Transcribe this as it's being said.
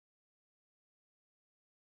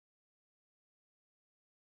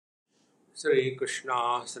Sri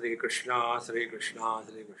Krishna, Sri Krishna, Sri Krishna,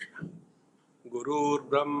 Sri Krishna. Gurur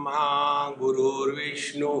Brahma, Gurur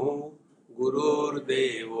Vishnu, Gurur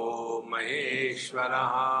Devo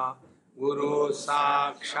Maheshwaraha, Guru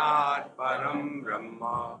Sakshat Param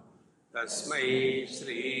Brahma, Tasmai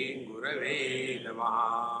Shri Gurave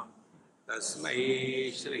Namaha,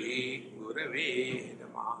 Tasmai Shri Gurave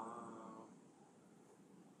Namaha.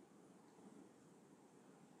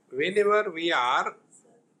 Whenever we are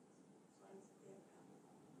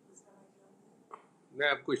नहीं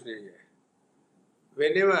अब कुछ नहीं है.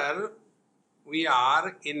 Whenever we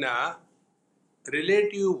are in a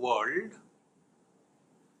relative world,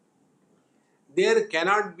 there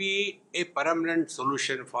cannot be a permanent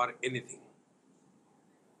solution for anything.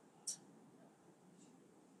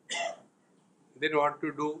 Then what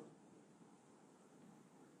to do?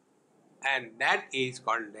 And that is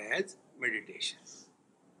called as meditation.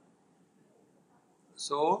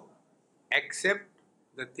 So, accept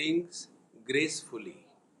the things gracefully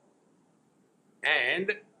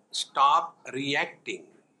and stop reacting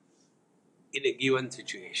in a given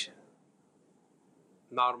situation.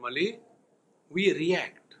 Normally, we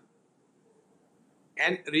react,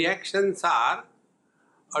 and reactions are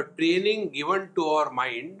a training given to our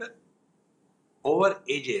mind over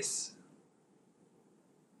ages.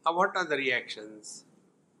 Now, what are the reactions?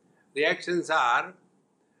 Reactions are,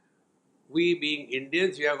 we being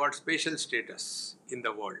Indians, we have got special status in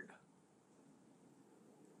the world.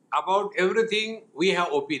 About everything, we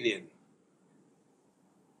have opinion.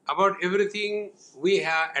 About everything, we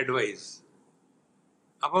have advice.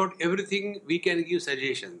 About everything, we can give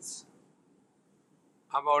suggestions.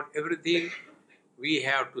 About everything, we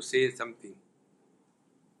have to say something.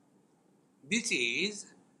 This is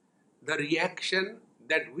the reaction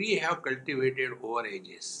that we have cultivated over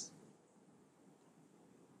ages.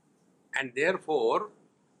 And therefore,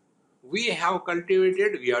 we have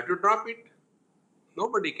cultivated, we have to drop it.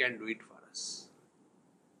 Nobody can do it for us.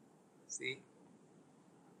 See?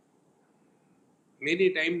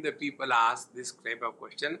 Many times the people ask this type of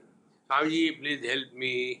question, Swamiji, please help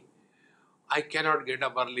me. I cannot get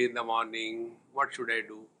up early in the morning. What should I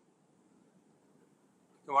do?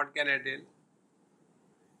 So what can I tell?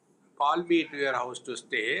 Call me to your house to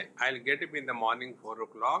stay. I'll get up in the morning 4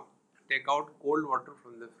 o'clock, take out cold water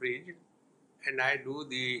from the fridge, and I do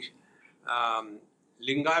the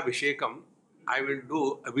Linga Abhishekam. I will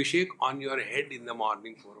do Abhishek on your head in the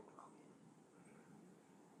morning 4 o'clock.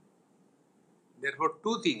 Therefore,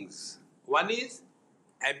 two things. One is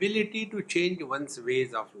ability to change one's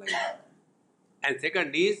ways of life. And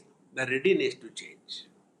second is the readiness to change.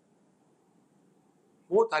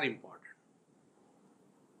 Both are important.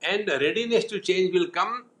 And the readiness to change will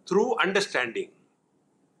come through understanding.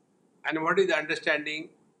 And what is the understanding?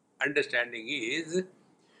 Understanding is,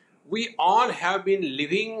 we all have been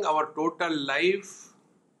living our total life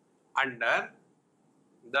under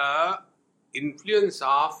the influence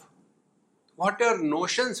of whatever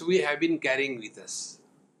notions we have been carrying with us.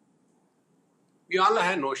 We all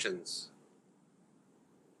have notions.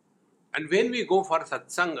 And when we go for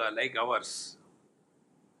satsanga like ours,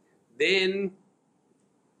 then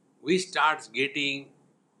we start getting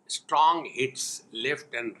strong hits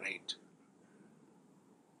left and right.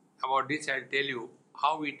 About this I'll tell you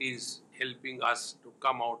how it is helping us to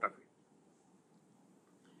come out of it.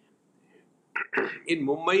 In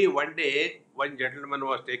Mumbai one day, one gentleman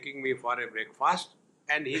was taking me for a breakfast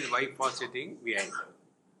and his wife was sitting behind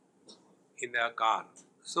in the car.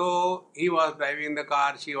 So he was driving the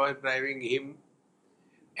car, she was driving him,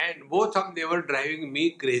 and both of them were driving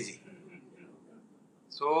me crazy.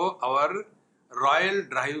 So our royal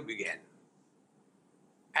drive began.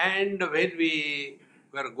 And when we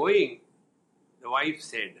were going, the wife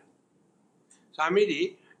said,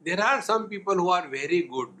 Swamiji, there are some people who are very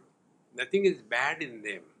good. Nothing is bad in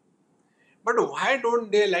them. But why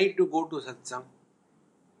don't they like to go to satsang?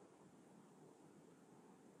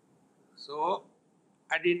 So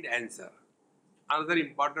I didn't answer. Another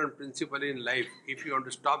important principle in life, if you want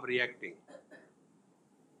to stop reacting,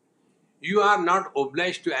 you are not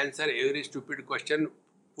obliged to answer every stupid question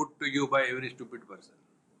put to you by every stupid person.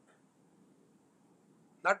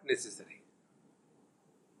 Not necessary.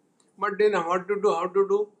 But then what to do? How to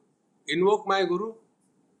do? Invoke my Guru.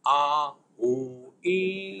 Ah, oo,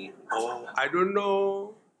 ee, oh, I don't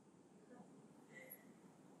know.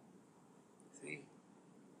 See?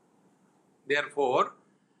 Therefore,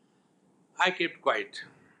 I kept quiet.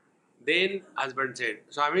 Then husband said,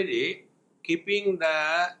 Swamiji, keeping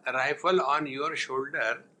the rifle on your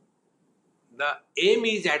shoulder, the aim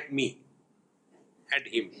is at me, at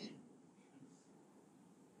him.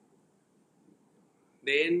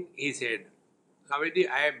 Then he said, Swamiji,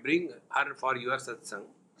 I bring her for your satsang,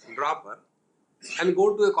 drop her, and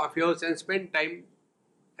go to a coffee house and spend time,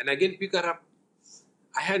 and again pick her up.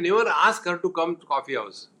 I have never asked her to come to coffee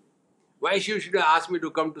house. Why she should ask me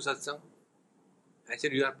to come to satsang? I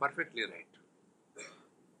said, you are perfectly right.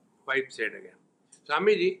 Wife said again,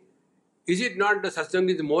 Swamiji, is it not the satsang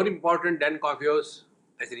is more important than coffee house?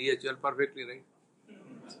 I said, yes, you are perfectly right.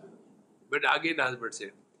 But again the husband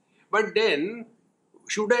said, but then,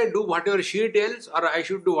 should I do whatever she tells or I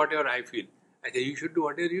should do whatever I feel? I said, you should do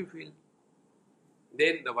whatever you feel.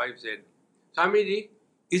 Then the wife said, Swamiji,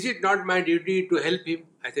 is it not my duty to help him?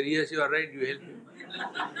 I said, yes, you are right, you help him.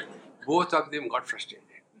 Both of them got frustrated.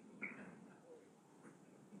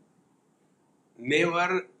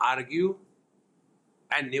 Never argue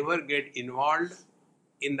and never get involved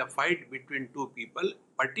in the fight between two people,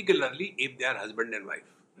 particularly if they are husband and wife.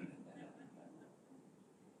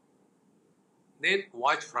 Then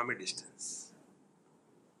watch from a distance.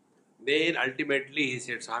 Then ultimately he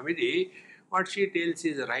said, Swamiji, what she tells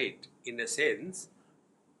is right in a sense.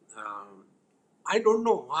 I don't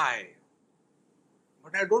know why,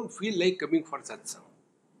 but I don't feel like coming for satsang.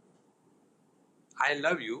 I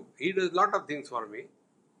love you. He does a lot of things for me.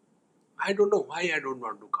 I don't know why I don't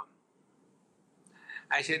want to come.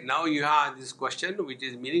 I said, now you have this question which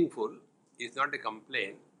is meaningful. It's not a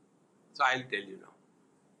complaint. So I'll tell you now.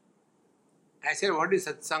 I said, what is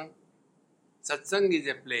satsang? Satsang is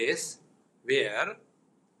a place where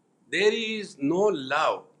there is no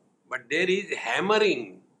love, but there is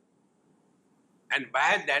hammering. And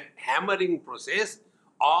by that hammering process,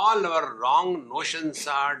 all our wrong notions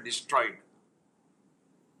are destroyed.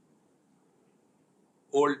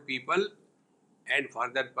 Old people, and for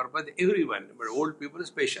that purpose, everyone, but old people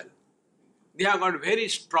special. They have got very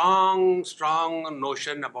strong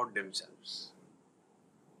notion about themselves.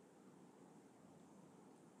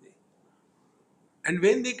 And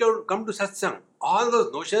when they come to satsang, all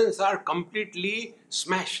those notions are completely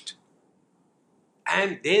smashed.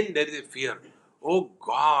 And then there is a fear. Oh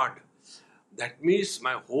God, that means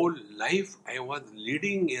my whole life I was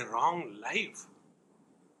leading a wrong life.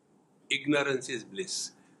 Ignorance is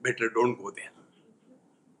bliss. Better don't go there.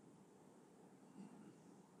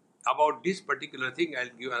 About this particular thing, I'll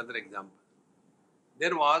give another example.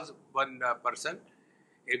 There was one person,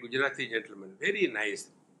 a Gujarati gentleman, very nice,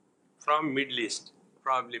 from Middle East,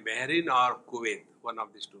 probably Bahrain or Kuwait, one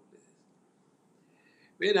of these two places.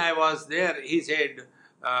 When I was there, he said,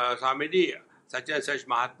 Swamiji, such and such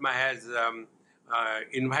Mahatma has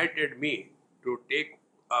invited me to take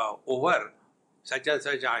over such and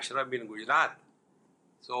such ashram in Gujarat.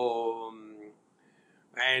 So,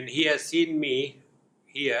 and he has seen me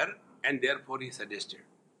here and therefore he suggested.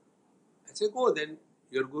 I said, go then,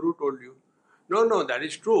 your guru told you. No, that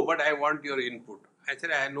is true, but I want your input. I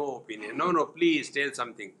said, I have no opinion. No, please tell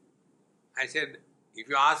something. I said, if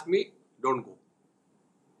you ask me, don't go.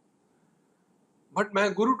 But my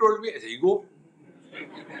guru told me, I said, you go.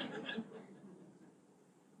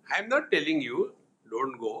 I am not telling you,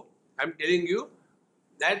 don't go. I am telling you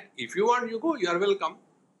that if you want, you go, you are welcome.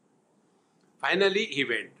 Finally, he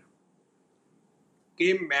went.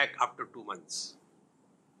 Came back after 2 months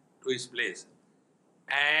to his place.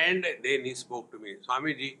 And then he spoke to me,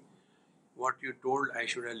 Swamiji, what you told, I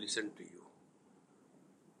should have listened to you.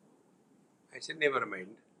 I said, never mind.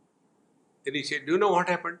 Then he said, do you know what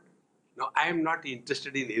happened? No, I am not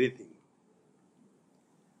interested in anything.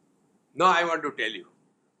 No, I want to tell you.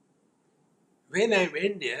 When I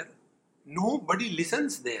went there, nobody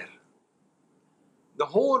listens there. The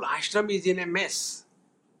whole ashram is in a mess.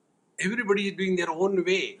 Everybody is doing their own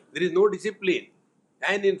way. There is no discipline.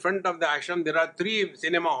 And in front of the ashram, there are 3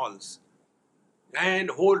 cinema halls. And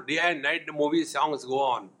whole day and night the movie songs go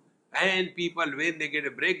on. And people, when they get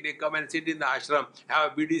a break, they come and sit in the ashram,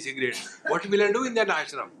 have a BD cigarette. What will I do in that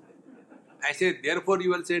ashram? I said, therefore you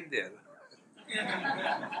will sit there.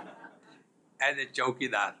 As a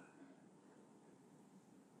chowkidar.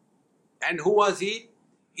 And who was he?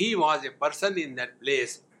 He was a person in that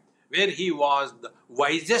place where he was the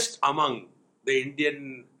wisest among the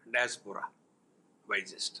Indian diaspora.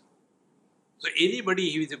 Wisest. So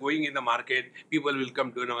anybody who is going in the market, people will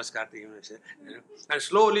come to Namaskar to him and say, and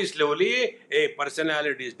slowly a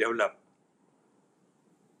personality is developed.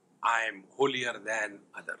 I am holier than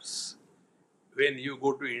others. When you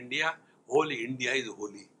go to India, whole India is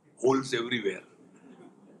holy. Holes everywhere.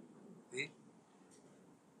 See?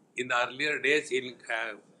 In the earlier days in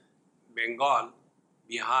Bengal,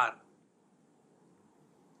 Bihar,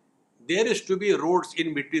 there used to be roads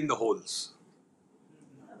in between the holes.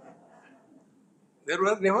 There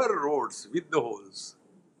were never roads with the holes.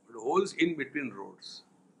 but holes in between roads.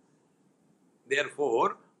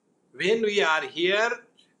 Therefore, when we are here,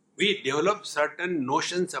 we develop certain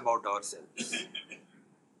notions about ourselves.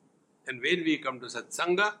 And when we come to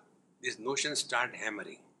satsanga, these notions start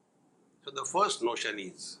hammering. So the first notion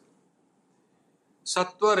is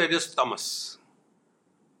sattva, rajas, tamas.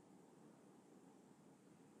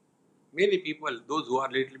 Many people, those who are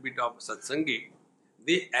little bit of satsangi,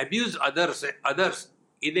 they abuse others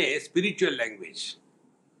in a spiritual language.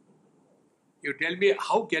 You tell me,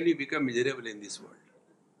 how can you become miserable in this world?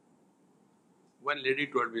 One lady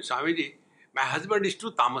told me, Swamiji, my husband is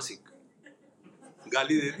too tamasic.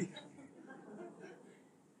 Gali dedi.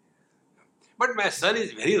 But my son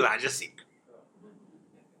is very rajasic.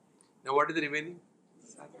 Now what is the remaining?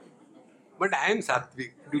 But I am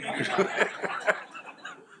sattvic.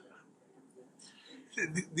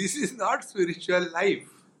 This is not spiritual life.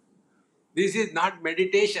 This is not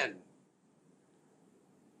meditation.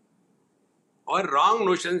 Our wrong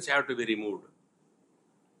notions have to be removed.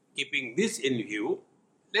 Keeping this in view,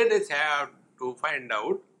 let us have to find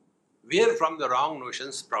out where from the wrong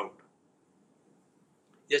notions sprout.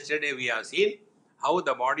 Yesterday we have seen how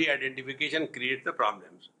the body identification creates the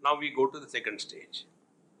problems. Now we go to the second stage.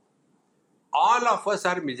 All of us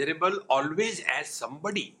are miserable always as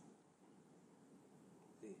somebody.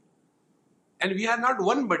 And we are not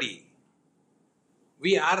one body.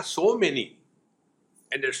 We are so many.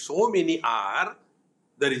 And that so many are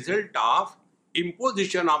the result of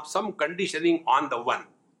imposition of some conditioning on the one.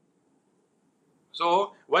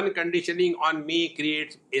 So, one conditioning on me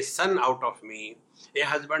creates a son out of me, a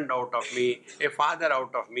husband out of me, a father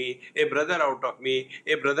out of me, a brother out of me,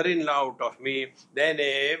 a brother-in-law out of me, then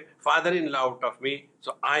a father-in-law out of me.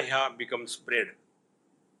 So, I have become spread.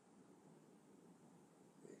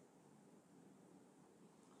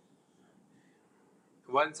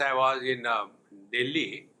 Once I was in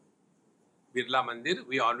Delhi, Birla Mandir,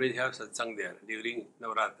 we always have satsang there during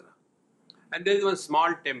Navratra. And there is one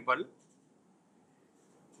small temple,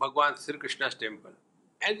 Bhagwan Sri Krishna's temple.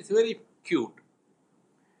 And it's very cute,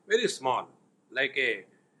 very small, like a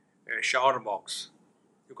shower box.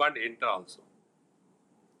 You can't enter also.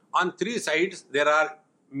 On three sides, there are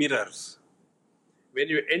mirrors. When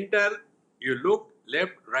you enter, you look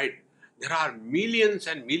left, right. There are millions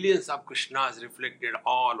and millions of Krishnas reflected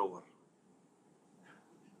all over.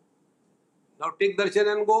 Now take darshan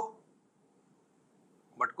and go.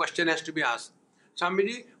 But question has to be asked,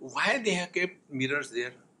 Swamiji, why they have kept mirrors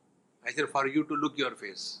there? I said, for you to look your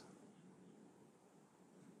face.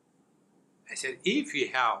 I said, if you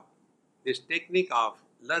have this technique of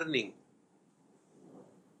learning,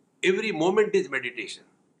 every moment is meditation.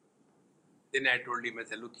 Then I told him, I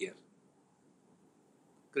said, look here.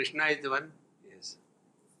 Krishna is the one? Yes.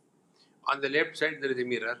 On the left side there is a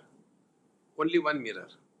mirror. Only one mirror.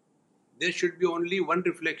 There should be only one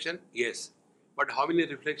reflection? Yes. But how many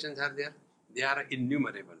reflections are there? They are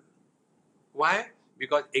innumerable. Why?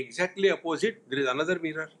 Because exactly opposite there is another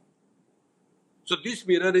mirror. So this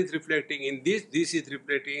mirror is reflecting in this is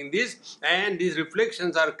reflecting in this, and these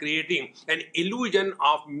reflections are creating an illusion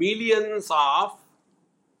of millions of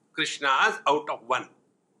Krishnas out of one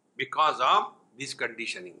because of these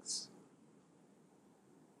conditionings.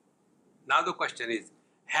 Now the question is,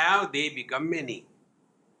 have they become many?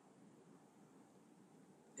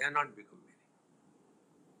 They are not become many.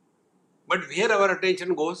 But where our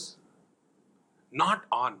attention goes? Not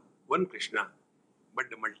on one Krishna, but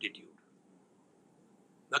the multitude.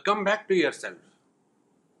 Now come back to yourself.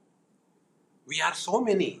 We are so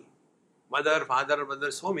many. Mother, father, brother,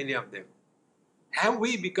 so many of them. Have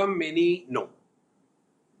we become many? No.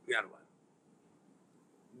 We are one.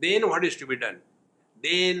 Then what is to be done?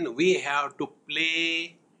 Then we have to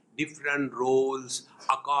play different roles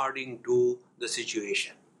according to the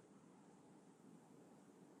situation.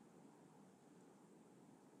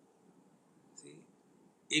 See,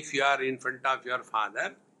 if you are in front of your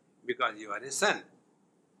father because you are a son,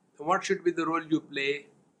 what should be the role you play?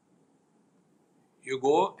 You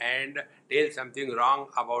go and tell something wrong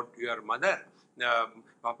about your mother.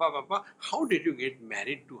 Papa, how did you get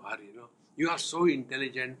married to her? You are so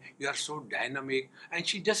intelligent, you are so dynamic, and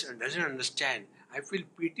she just doesn't understand. I feel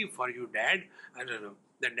pity for you, Dad. I don't know.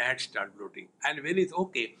 The dad starts bloating. And when it's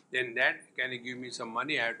okay, then Dad, can you give me some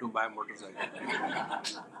money? I have to buy a motorcycle.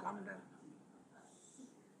 Calm down.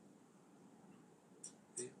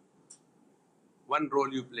 See? One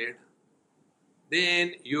role you played.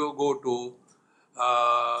 Then you go to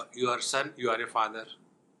your son, you are a father.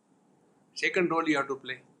 Second role you have to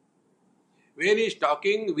play. When he is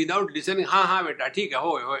talking without listening, beta, theek hai,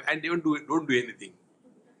 ho, and don't do anything.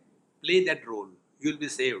 Play that role. You will be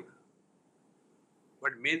saved.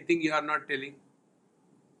 But main thing you are not telling.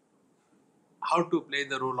 How to play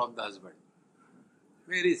the role of the husband.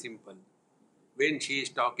 Very simple. When she is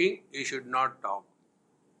talking, you should not talk.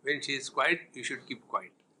 When she is quiet, you should keep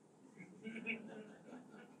quiet.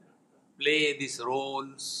 Play these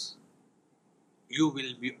roles. You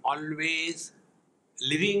will be always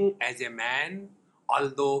living as a man,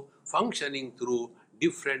 although functioning through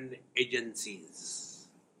different agencies.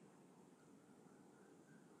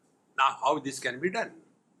 Now, how this can be done?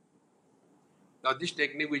 Now, this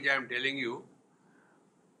technique which I am telling you,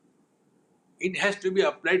 it has to be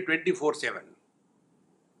applied 24/7.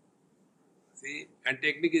 See, and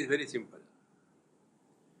technique is very simple.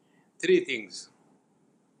 Three things.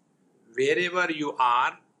 Wherever you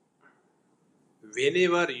are,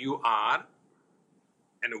 whenever you are,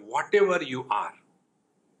 and whatever you are.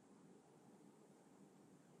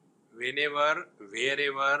 Whenever,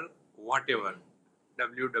 wherever, whatever.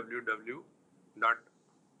 www.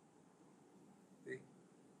 See,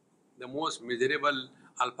 the most miserable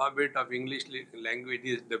alphabet of English language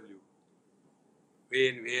is W.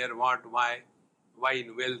 When, where, what, why,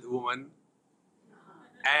 wine, wealth, woman,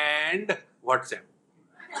 and WhatsApp.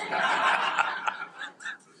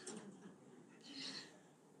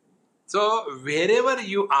 So, wherever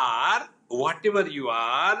you are, whatever you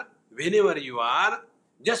are, whenever you are,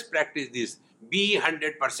 just practice this. Be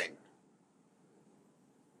 100%.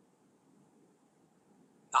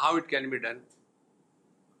 How it can be done?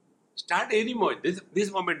 Start any moment.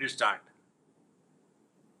 This moment you start.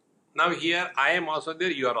 Now here I am also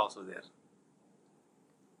there, you are also there.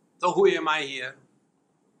 So who am I here?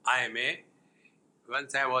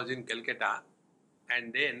 Once I was in Calcutta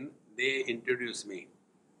and then they introduced me.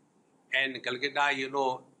 And Calcutta,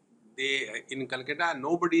 in Calcutta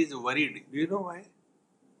nobody is worried. Do you know why?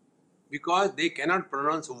 Because they cannot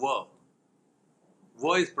pronounce V. V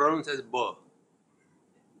is pronounced as B.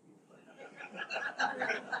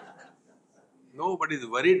 Nobody is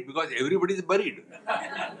worried because everybody is buried.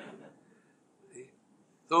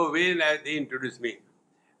 So when they introduced me,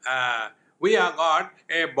 we have got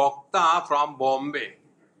a Bhakta from Bombay.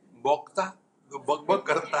 Bhakta? Bhak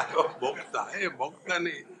karta hai Bhakta. Bhakta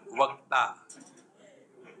nahi, Vakta.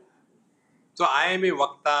 So I am a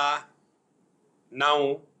Vakta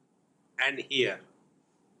now and here.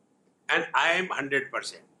 And I am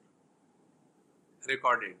 100%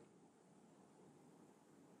 recorded.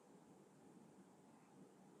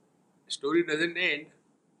 Story doesn't end.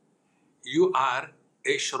 You are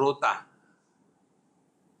a Shrota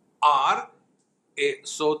or a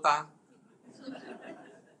Sota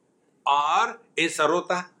or a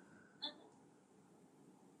Sarota.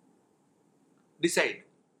 Decide.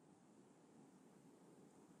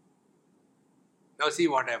 Now see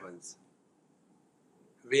what happens.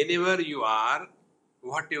 Whenever you are,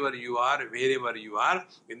 whatever you are, wherever you are,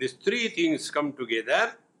 when these three things come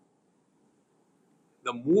together,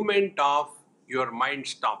 the movement of your mind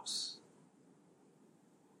stops.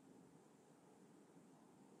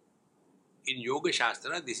 In Yoga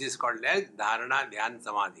Shastra, this is called as Dharana, Dhyan,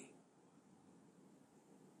 Samadhi.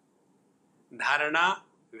 Dharana,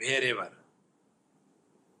 wherever.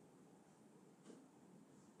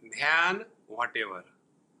 Dhyan, whatever.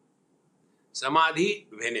 Samadhi,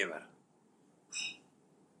 whenever.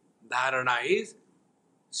 Dharana is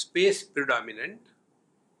space predominant.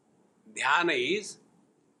 Dhyana is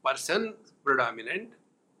person predominant.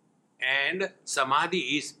 And Samadhi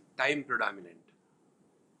is time predominant.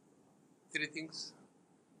 Three things.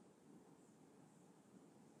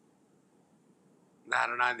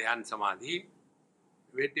 Dharana, Dhyan, Samadhi.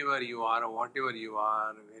 Wherever you are, whatever you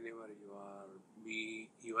are, whenever you are, be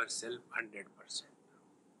yourself 100%.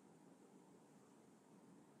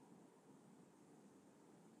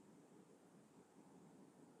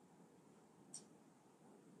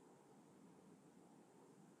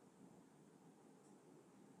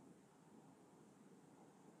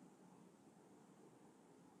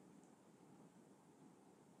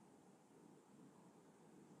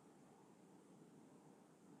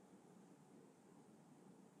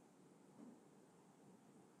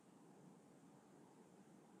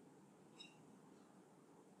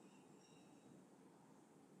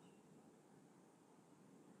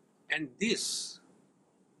 And this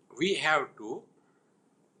we have to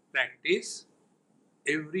practice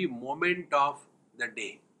every moment of the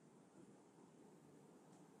day.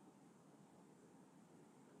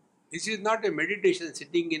 This is not a meditation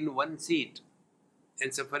sitting in one seat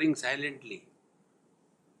and suffering silently.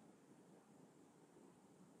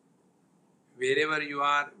 Wherever you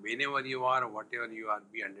are, whenever you are, whatever you are,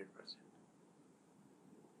 be 100%.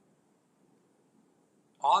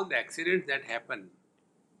 All the accidents that happen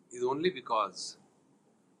is only because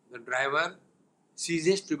The driver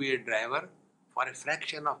ceases to be a driver for a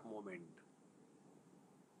fraction of moment.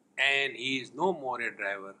 And he is no more a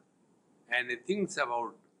driver. And he thinks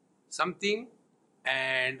about something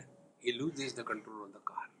and he loses the control of the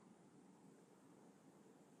car.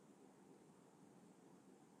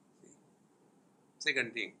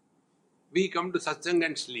 Second thing, we come to satsang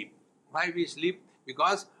and sleep. Why we sleep?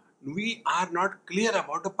 Because we are not clear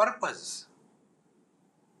about the purpose.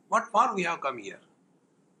 What for we have come here?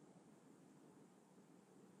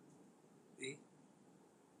 See?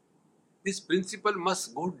 This principle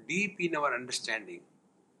must go deep in our understanding.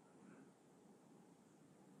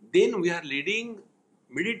 Then we are leading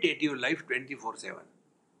meditative life 24/7.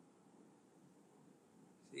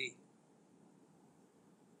 See?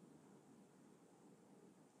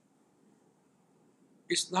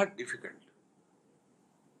 It's not difficult.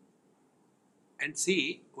 And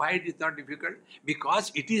see why it is not difficult?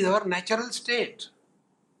 Because it is our natural state.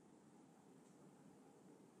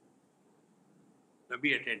 Now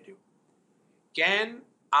be attentive. Can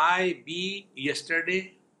I be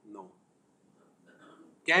yesterday? No.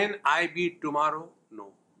 Can I be tomorrow?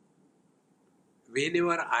 No.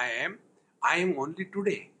 Whenever I am only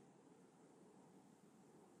today.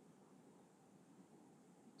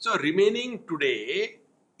 So remaining today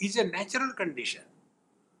is a natural condition.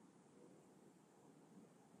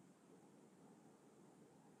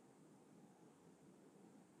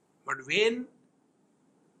 But when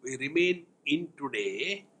we remain in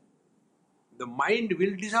today, the mind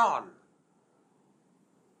will dissolve.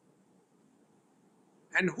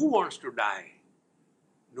 And who wants to die?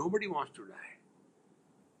 Nobody wants to die.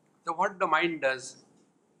 So what the mind does?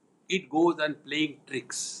 It goes on playing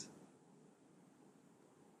tricks.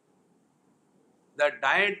 The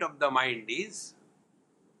diet of the mind is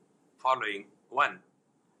following. 1.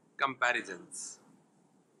 Comparisons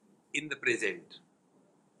in the present.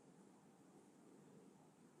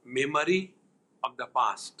 Memory of the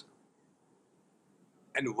past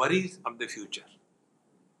and worries of the future.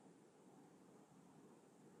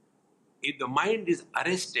 If the mind is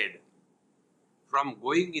arrested from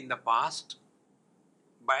going in the past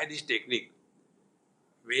by this technique,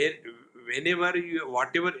 wherever you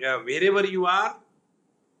are,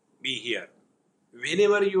 be here.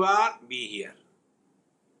 Whenever you are, be here.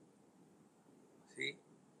 See?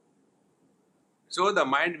 So the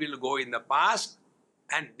mind will go in the past,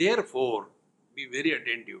 and therefore be very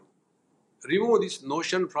attentive. Remove this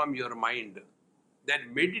notion from your mind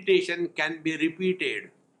that meditation can be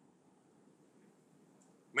repeated.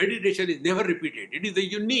 Meditation is never repeated. It is the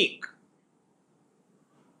unique.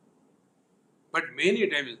 But many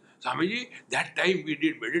times, Swamiji, that time we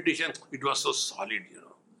did meditation, it was so solid,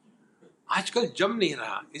 आजकल जम नहीं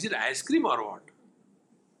रहा. Is it ice cream or what?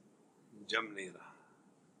 जम नहीं रहा.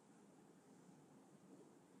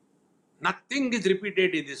 Nothing is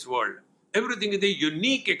repeated in this world. Everything is a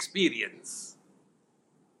unique experience.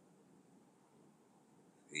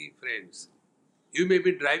 See, friends, you may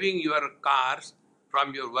be driving your cars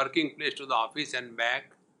from your working place to the office and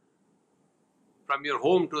back, from your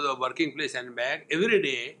home to the working place and back every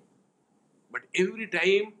day, but every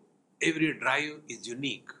time, every drive is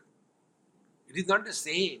unique. It is not the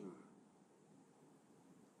same.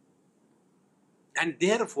 And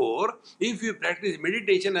therefore, if you practice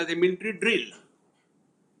meditation as a military drill,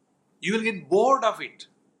 you will get bored of it.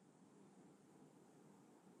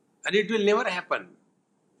 And it will never happen.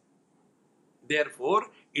 Therefore,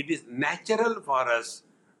 it is natural for us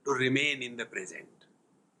to remain in the present.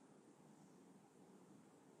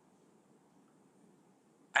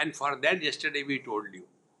 And for that, yesterday we told you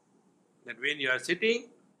that when you are sitting,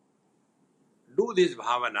 do this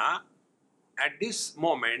bhavana. At this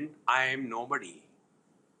moment, I am nobody.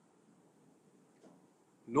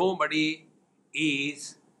 Nobody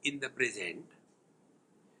is in the present.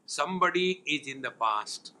 Somebody is in the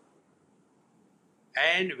past.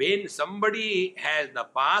 And when somebody has the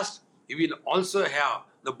past, he will also have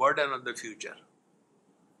the burden of the future.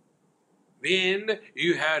 When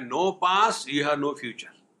you have no past, you have no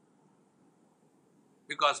future.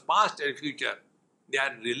 Because past and future, they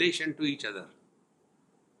are in relation to each other.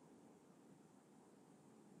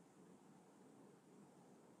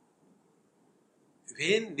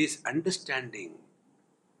 When this understanding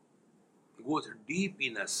goes deep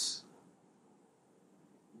in us,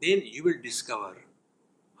 then you will discover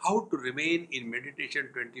how to remain in meditation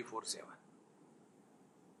 24/7.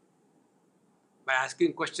 By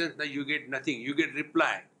asking questions, now you get nothing. You get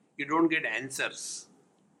reply. You don't get answers.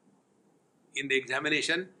 In the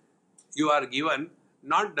examination, you are given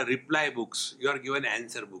not the reply books, you are given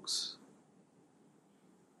answer books.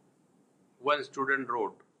 One student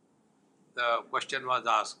wrote, the question was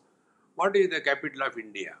asked, what is the capital of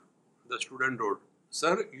India? The student wrote,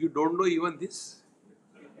 sir, you don't know even this?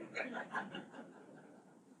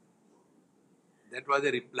 That was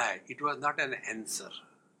a reply. It was not an answer.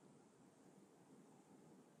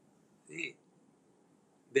 See?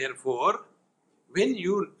 Therefore, when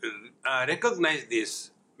you recognize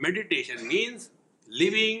this, meditation means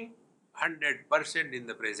living 100% in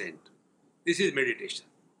the present. This is meditation.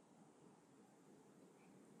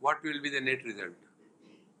 What will be the net result?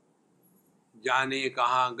 जाने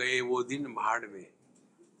कहाँ गए वो दिन भाड़ में.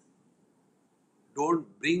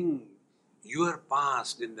 Don't bring your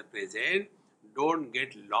past in the present. Don't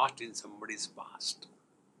get lost in somebody's past.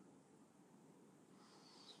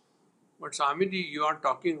 But Swamiji, you are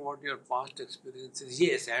talking about your past experiences.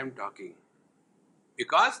 Yes, I am talking.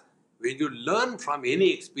 Because when you learn from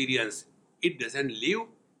any experience, it doesn't leave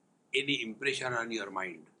any impression on your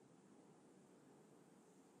mind.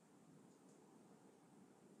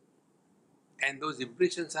 And those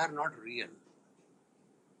impressions are not real.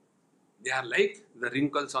 They are like the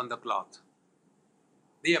wrinkles on the cloth.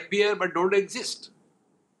 They appear but don't exist.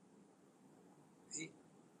 See?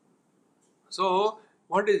 So,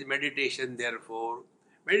 what is meditation therefore?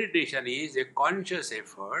 Meditation is a conscious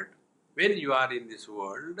effort. When you are in this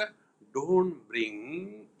world, don't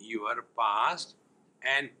bring your past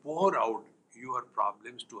and pour out your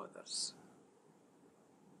problems to others.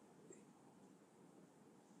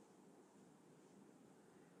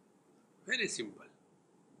 Very simple.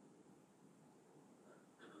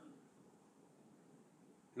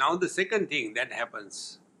 Now the second thing that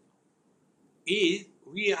happens is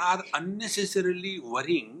we are unnecessarily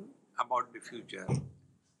worrying about the future.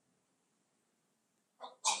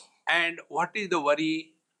 And what is the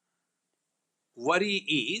worry? Worry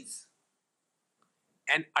is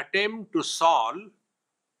an attempt to solve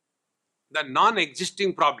the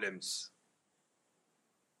non-existing problems.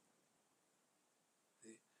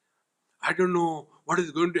 I don't know what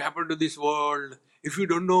is going to happen to this world. If you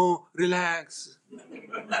don't know, relax.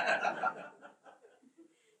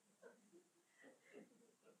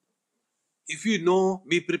 If you know,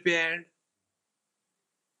 be prepared.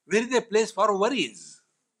 Where is a place for worries?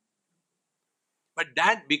 But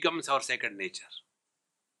that becomes our second nature.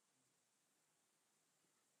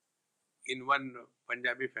 In one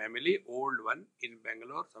Punjabi family, old one in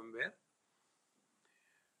Bangalore somewhere,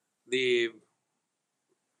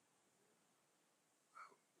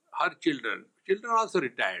 her children also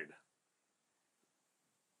retired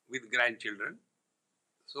with grandchildren.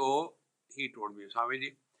 So he told me,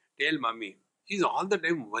 Swamiji, tell mommy, she's all the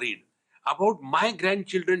time worried. About my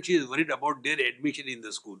grandchildren, she is worried about their admission in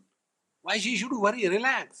the school. Why she should worry?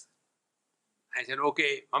 Relax. I said,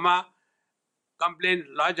 okay, Mama, complaint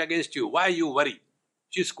lodged against you. Why you worry?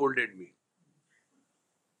 She scolded me.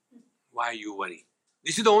 Why you worry?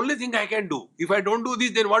 This is the only thing I can do. If I don't do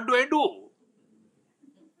this, then what do I do?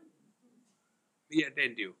 Be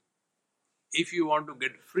attentive. If you want to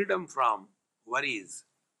get freedom from worries,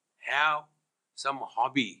 have some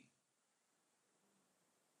hobby.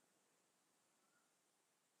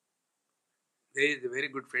 There is a very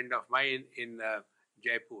good friend of mine in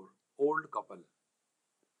Jaipur, old couple.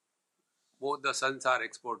 Both the sons are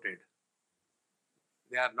exported.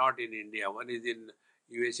 They are not in India. One is in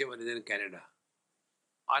USA, one is in Canada.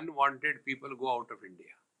 Unwanted people go out of India.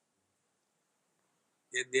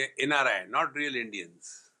 They are NRI, not real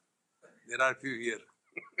Indians. There are few here.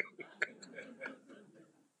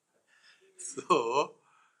 So,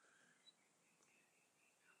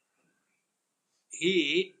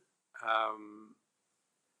 he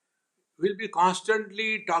will be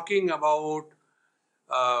constantly talking about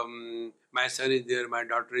my son is there, my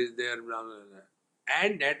daughter is there, blah, blah, blah.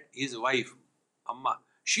 And that his wife, Amma,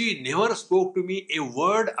 she never spoke to me a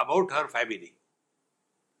word about her family.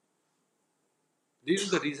 This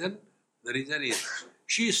is the reason. The reason is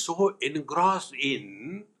she is so engrossed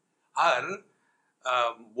in her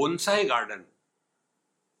bonsai garden.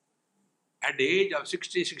 At the age of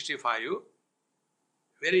 60, 65,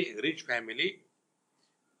 very rich family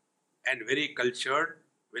and very cultured,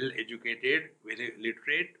 well educated, very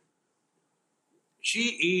literate.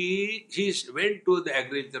 She went to the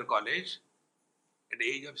agriculture college at the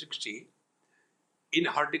age of 60 in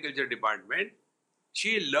horticulture department.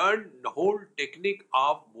 She learned the whole technique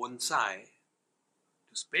of bonsai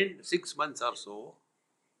to spend 6 months or so.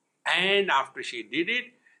 And after she did it,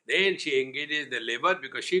 then she engages the labor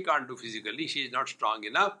because she can't do physically, she is not strong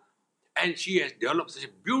enough. And she has developed such a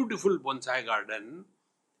beautiful bonsai garden.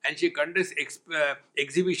 And she conducts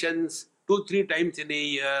exhibitions 2-3 times in a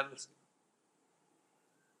year.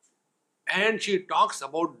 And she talks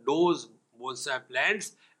about those bonsai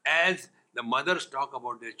plants as The mothers talk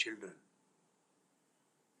about their children.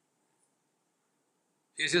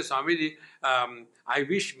 She says, Swamiji, I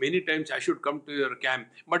wish many times I should come to your camp,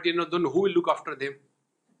 but then who will look after them?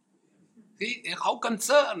 See, how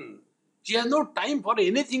concerned. She has no time for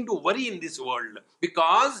anything to worry in this world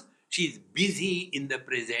because she is busy in the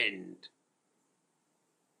present.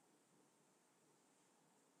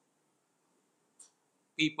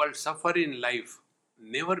 People suffer in life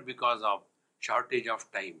never because of shortage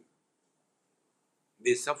of time.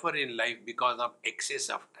 They suffer in life because of excess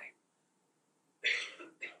of time.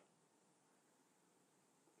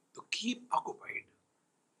 So keep occupied.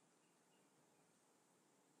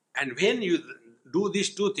 And when you do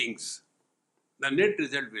these two things, the net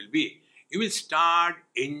result will be you will start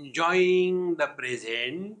enjoying the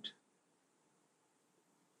present.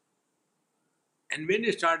 And when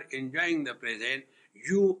you start enjoying the present,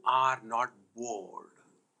 you are not bored.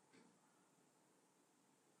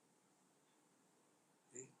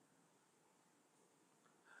 See?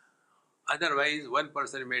 Otherwise, one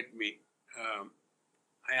person met me.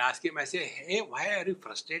 I asked him, I said, hey, why are you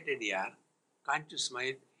frustrated, yaar? Can't you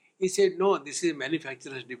smile? He said, no, this is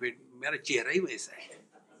manufacturer's defect. मेरा चेहरा ही वैसा है.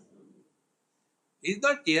 It's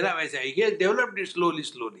not चेहरा वैसा है. He has developed it slowly.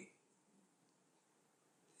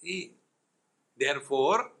 See?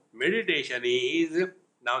 Therefore, meditation is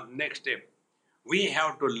now next step. We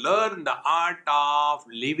have to learn the art of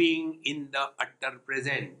living in the utter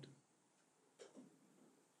present.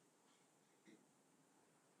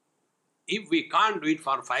 If we can't do it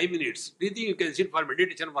for 5 minutes, do you think you can sit for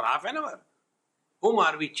meditation for half an hour? Whom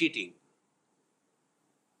are we cheating?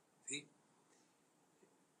 See?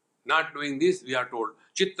 Not doing this, we are told,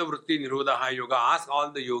 Chitta Vritti Nirodha Yoga. Ask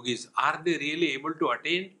all the yogis, are they really able to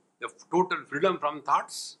attain the total freedom from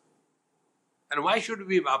thoughts? And why should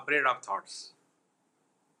we be afraid of thoughts?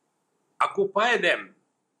 Occupy them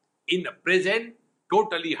in the present,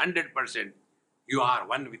 totally 100%. You are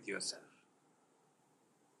one with yourself.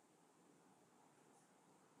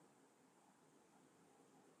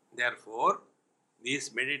 Therefore,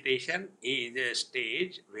 this meditation is a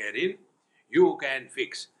stage wherein you can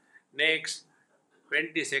fix. Next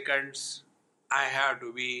 20 seconds, I have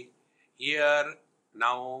to be here,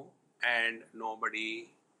 now, and nobody.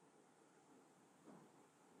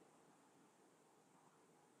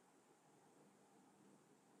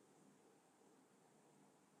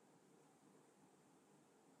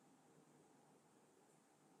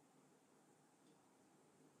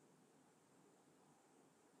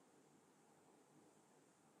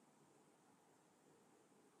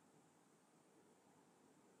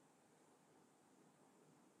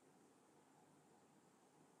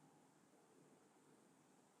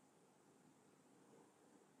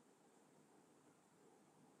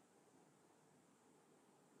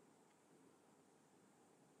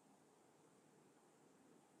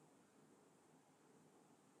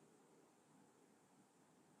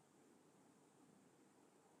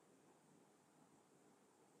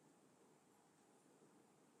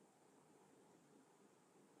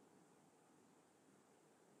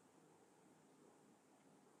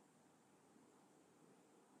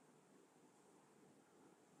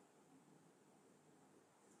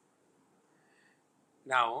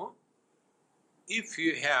 Now, if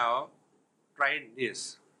you have tried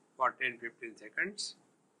this for 10-15 seconds,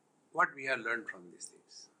 what we have learned from these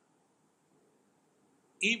things?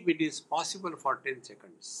 If it is possible for 10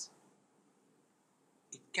 seconds,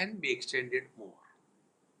 it can be extended more.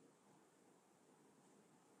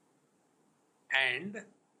 And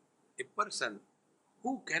a person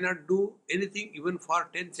who cannot do anything even for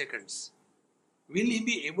 10 seconds, will he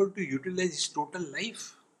be able to utilize his total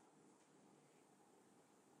life?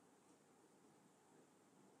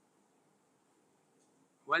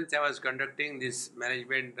 Once I was conducting this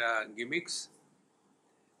management gimmicks,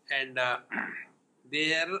 and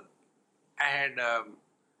there I had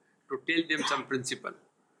to tell them some principle.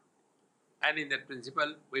 And in that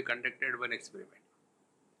principle, we conducted one experiment.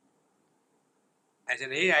 I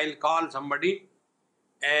said, hey, I'll call somebody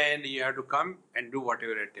and you have to come and do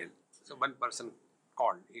whatever I tell. So one person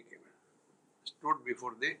called, he came, stood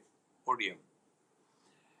before the podium.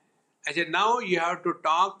 I said, now you have to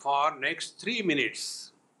talk for next 3 minutes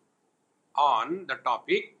on the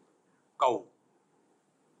topic cow.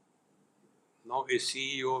 Now a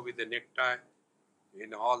CEO with a necktie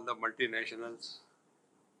in all the multinationals,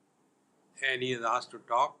 and he is asked to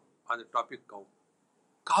talk on the topic cow.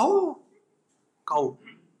 Cow? Cow.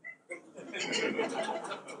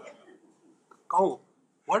 Cow.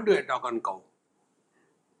 What do I talk on cow?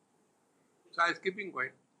 So I was keeping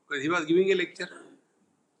quiet because he was giving a lecture.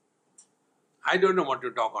 I don't know what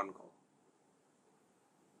to talk on cow.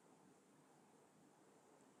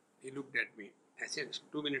 He looked at me. I said,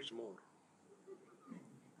 2 minutes more.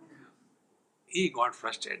 He got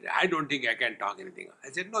frustrated. I don't think I can talk anything.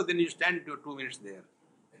 I said, no, then you stand to 2 minutes there.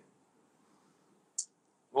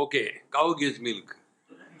 Okay, cow gives milk.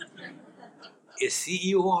 A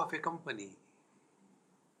CEO of a company.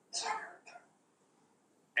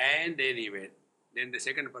 And then he went. Then the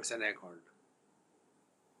second person I called.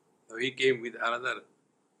 So he came with another,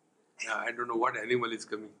 I don't know what animal is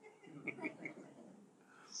coming.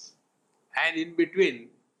 And in between,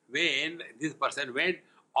 when this person went,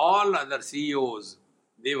 all other CEOs,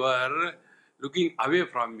 they were looking away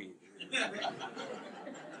from me.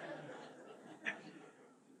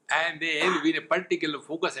 And then with a particular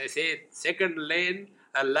focus, I say second line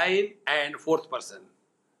and fourth person.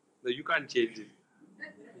 So you can't change it.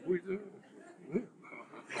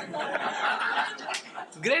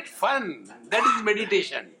 Great fun. That is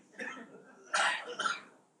meditation.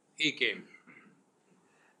 He came.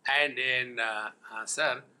 And then,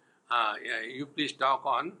 sir, you please talk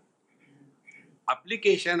on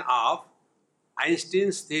application of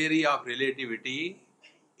Einstein's theory of relativity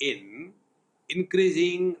in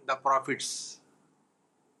increasing the profits.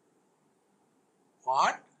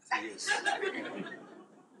 What? Yes.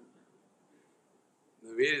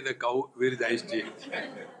 Where is the cow? Where is the Einstein?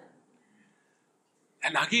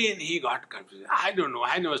 And again he got confused. I don't know.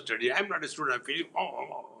 I never studied. I'm not a student. I'm feeling.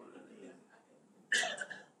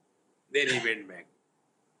 Then he went back.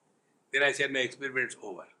 Then I said, my experiment's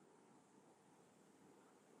over.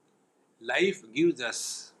 Life gives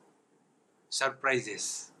us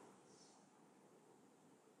surprises.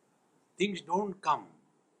 Things don't come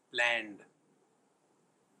planned.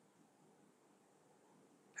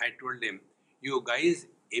 I told him, you guys,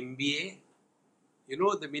 MBA, you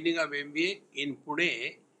know the meaning of MBA? In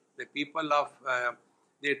Pune, the people of,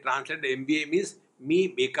 they translate MBA means, me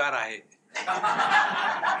bekar aahe.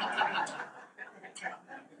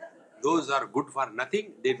 Those who are good for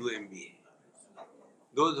nothing, they do MBA.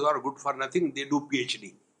 Those who are good for nothing, they do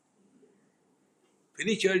PhD.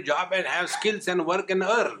 Finish your job and have skills and work and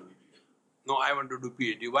earn. No, I want to do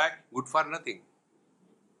PhD. Why? Good for nothing.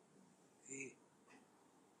 See?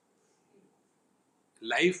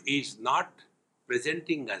 Life is not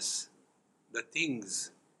presenting us the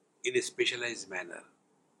things in a specialized manner.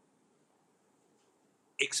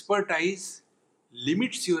 Expertise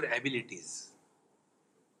limits your abilities.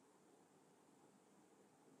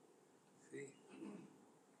 See?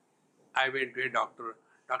 I went to a doctor.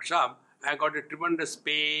 Doctor Saab, I got a tremendous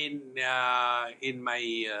pain in my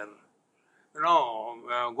ear.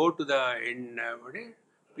 Go to the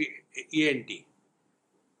ENT.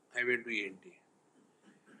 I went to ENT.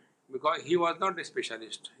 Because he was not a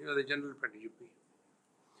specialist. He was a general practitioner.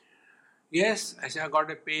 Yes, I said, I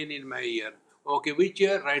got a pain in my ear. Okay, which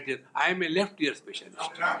ear? Right ear. I am a left ear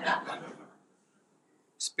specialist.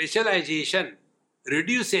 Specialization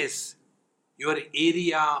reduces your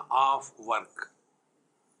area of work.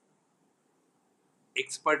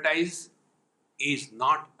 Expertise is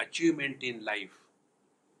not achievement in life.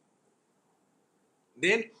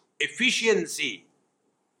 Then efficiency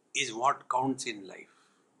is what counts in life.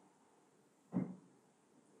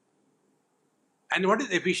 And what is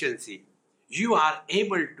efficiency? You are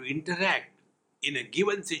able to interact in a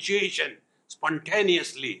given situation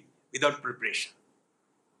spontaneously without preparation.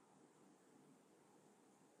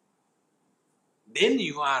 Then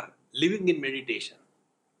you are living in meditation.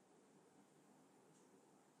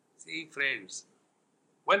 See, friends,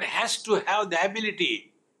 one has to have the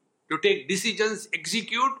ability to take decisions,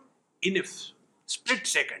 execute in a split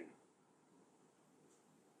second.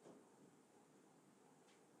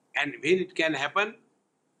 And when it can happen?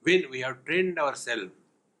 When we have trained ourselves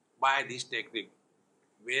by this technique.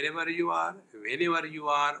 Wherever you are, whenever you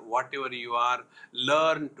are, whatever you are,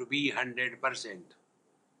 learn to be 100%.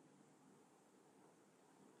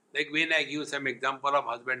 Like when I give some example of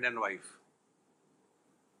husband and wife.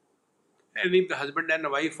 And if the husband and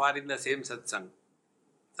wife are in the same satsang,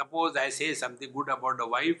 suppose I say something good about the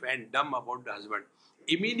wife and dumb about the husband.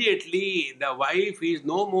 Immediately the wife is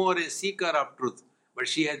no more a seeker of truth, but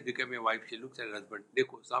she has become a wife. She looks at her husband.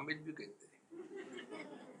 Dekho, samajh bhi kehte.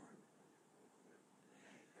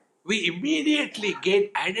 We immediately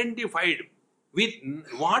get identified with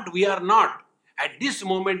what we are not. At this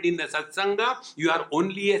moment in the satsanga, you are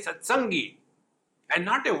only a satsangi and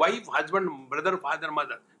not a wife, husband, brother, father,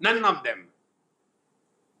 mother. None of them.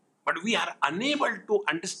 But we are unable to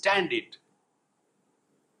understand it.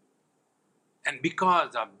 And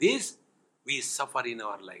because of this, we suffer in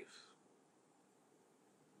our life.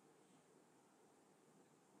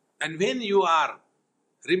 And when you are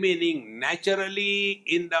remaining naturally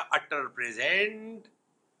in the utter present,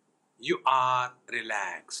 you are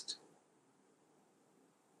relaxed.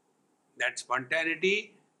 That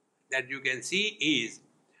spontaneity that you can see is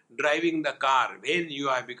driving the car. When you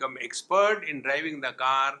have become expert in driving the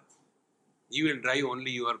car, you will drive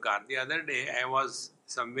only your car. The other day I was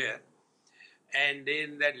somewhere and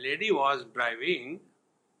then that lady was driving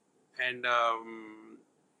and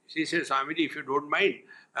she said, Swamiji, if you don't mind,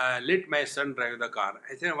 let my son drive the car.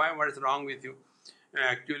 I said, why? What's wrong with you?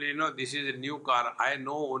 Actually, this is a new car. I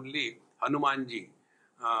know only Hanumanji,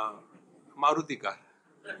 Maruti car.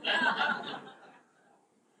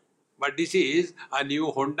 But this is a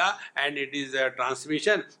new Honda and it is a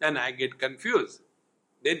transmission and I get confused.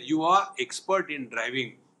 Then you are expert in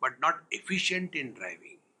driving but not efficient in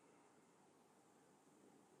driving.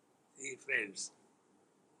 See friends,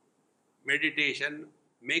 meditation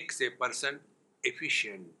makes a person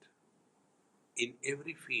efficient in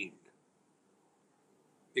every field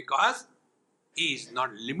because he is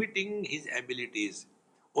not limiting his abilities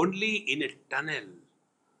only in a tunnel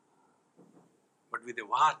but with a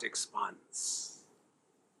vast expanse.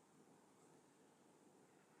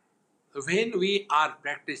 So when we are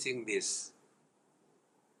practicing this,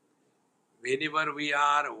 whenever we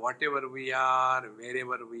are, whatever we are,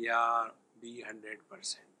 wherever we are, be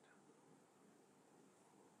 100%.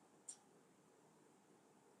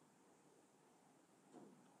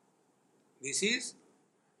 This is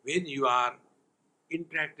when you are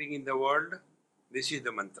interacting in the world, this is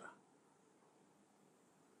the mantra.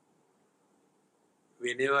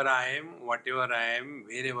 Whenever I am, whatever I am,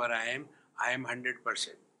 wherever I am 100%.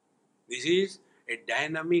 This is a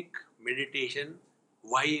dynamic meditation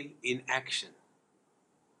while in action.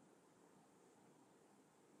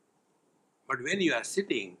 But when you are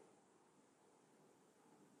sitting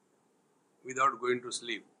without going to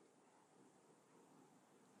sleep,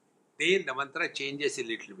 then the mantra changes a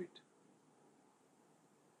little bit.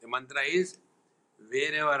 The mantra is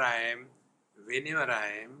wherever I am, whenever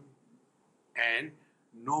I am, and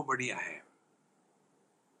nobody I am.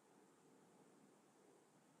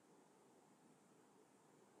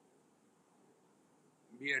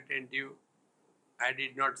 Be attentive. I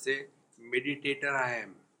did not say meditator I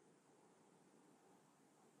am.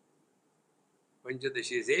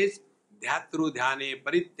 Panchadashi says, Dhyatru dhyane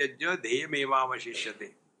parityajya dheyameva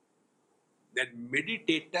vashishyate. That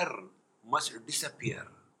meditator must disappear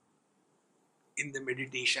in the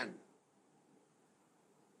meditation.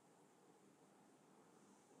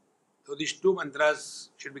 So these two mantras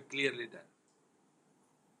should be clearly done.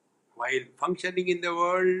 While functioning in the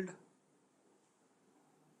world,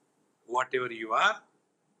 whatever you are,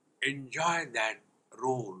 enjoy that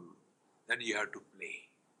role that you have to play.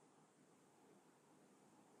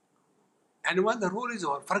 And when the role is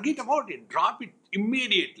over, forget about it, drop it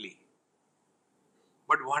immediately.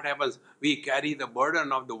 But what happens? We carry the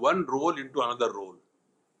burden of the one role into another role.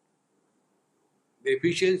 The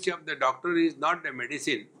efficiency of the doctor is not the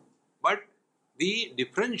medicine, but the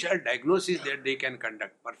differential diagnosis that they can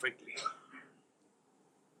conduct perfectly.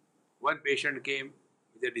 One patient came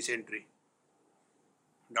with a dysentery.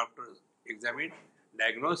 Doctor examined,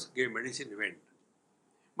 diagnosed, gave medicine, went.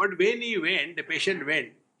 But when he went, the patient went,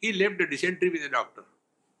 he left the dysentery with the doctor.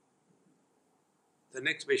 The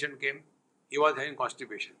next patient came, he was having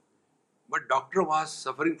constipation. But doctor was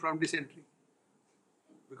suffering from dysentery.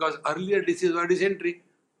 Because earlier disease was dysentery.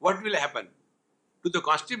 What will happen? To the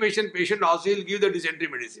constipation patient also he will give the dysentery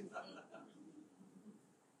medicine.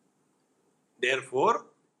 Therefore,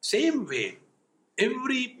 same way,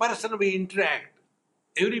 every person we interact,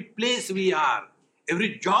 every place we are,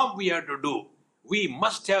 every job we have to do, we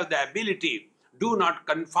must have the ability. Do not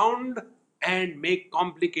confound and make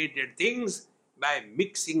complicated things by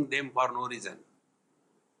mixing them for no reason.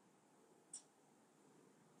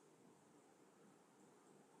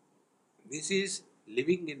 This is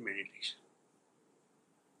living in meditation.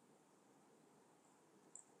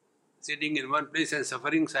 Sitting in one place and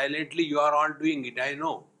suffering silently, you are all doing it, I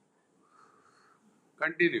know.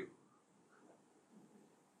 Continue.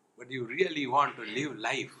 But you really want to live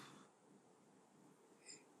life.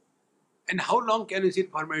 And how long can you sit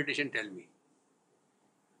for meditation, tell me?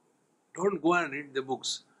 Don't go and read the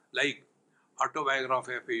books like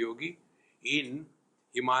Autobiography of a Yogi in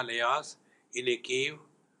Himalayas, in a cave.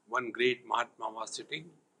 One great Mahatma was sitting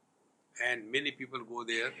and many people go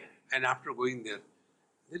there, and after going there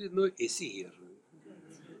is no AC here.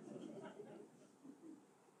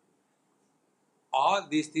 All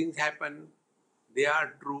these things happen, they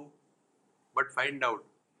are true, but find out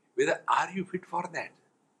whether are you fit for that.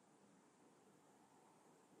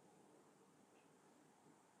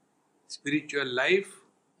 Spiritual life,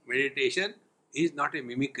 meditation is not a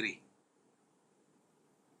mimicry.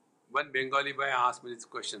 One Bengali boy asked me this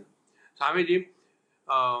question. Swamiji,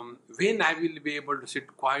 when I will be able to sit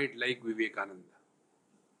quiet like Vivekananda?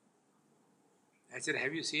 I said,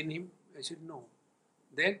 have you seen him? I said, no.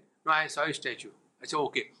 Then, no, I saw his statue. I said,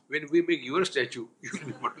 okay, when we make your statue, you will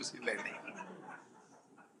be able to sit like that.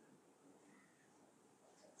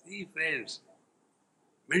 See, friends,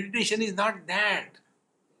 meditation is not that.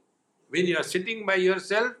 When you are sitting by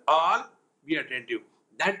yourself, all be attentive.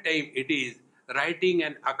 That time it is writing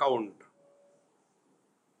an account.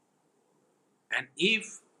 And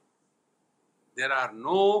if there are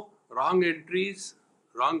no wrong entries,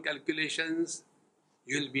 wrong calculations,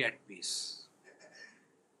 you will be at peace.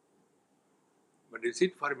 But you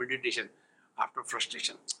sit for meditation after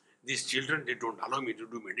frustration. These children, they don't allow me to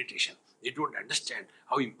do meditation. They don't understand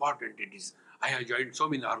how important it is. I have joined so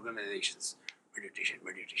many organizations. Meditation,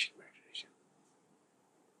 meditation, meditation.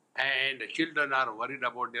 And the children are worried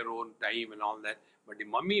about their own time and all that. But the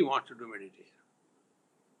mummy wants to do meditation.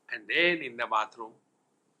 And then in the bathroom,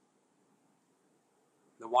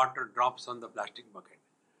 the water drops on the plastic bucket.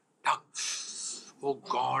 Tuck. Oh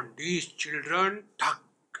God, these children, tuck.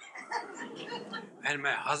 And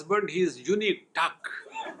my husband, he is unique, tuck.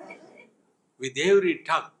 With every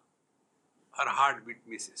tuck, her heartbeat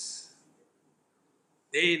misses.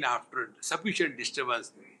 Then after sufficient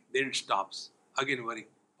disturbance, then it stops. Again worry.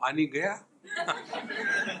 Pani gaya?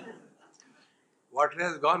 Water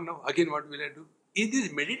has gone now. Again what will I do? Is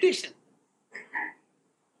this meditation?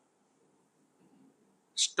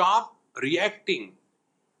 Stop reacting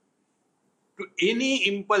to any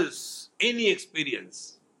impulse, any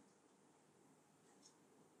experience.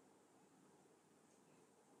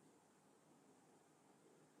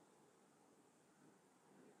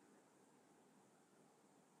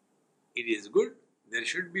 It is good, there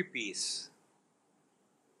should be peace.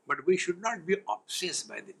 But we should not be obsessed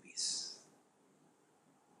by the peace.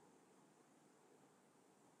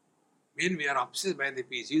 When we are obsessed by the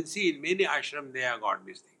peace, you'll see in many ashrams they have got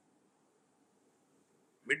this thing.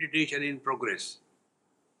 Meditation in progress.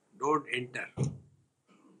 Don't enter.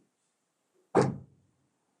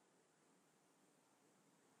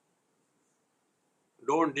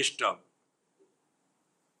 Don't disturb.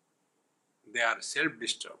 They are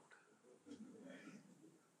self-disturbed.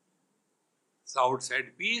 So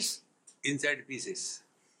outside peace, inside pieces.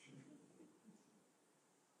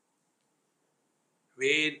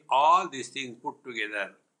 When all these things put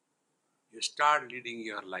together, you start leading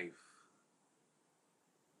your life.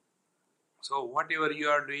 So whatever you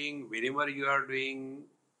are doing, wherever you are doing,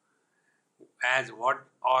 as what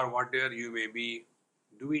or whatever you may be,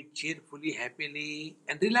 do it cheerfully, happily,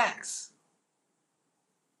 and relax.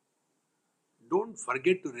 Don't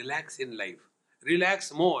forget to relax in life.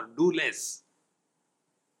 Relax more, do less.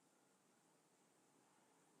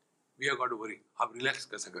 We have got to worry. Ab relax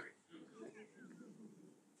kaisa kare?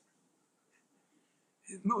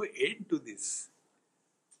 There is no end to this.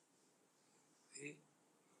 See?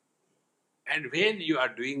 And when you are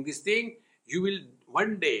doing this thing, you will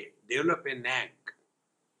one day develop a knack.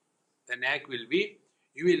 The knack will be,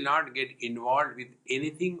 you will not get involved with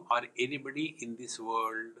anything or anybody in this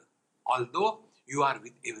world, although you are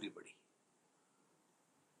with everybody.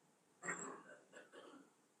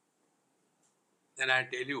 Then I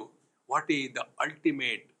tell you, what is the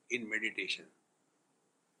ultimate in meditation?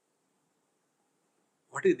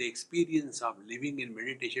 What is the experience of living in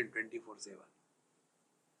meditation 24/7?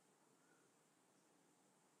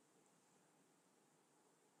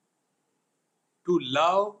 To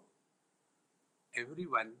love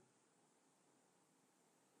everyone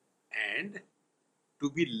and to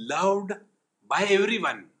be loved by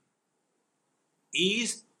everyone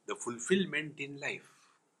is the fulfillment in life.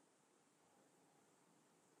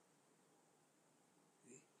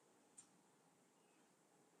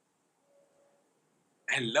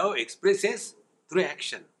 And love expresses through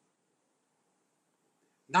action.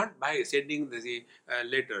 Not by sending the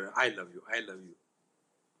letter, I love you, I love you.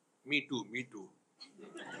 Me too, me too.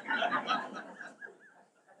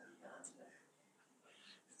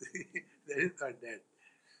 That is not that.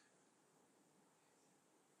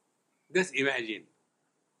 Just imagine,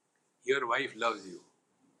 your wife loves you.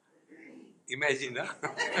 Imagine, huh?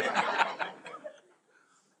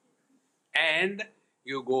 And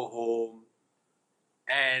you go home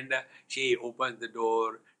and she opens the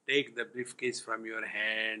door, takes the briefcase from your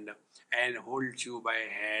hand and holds you by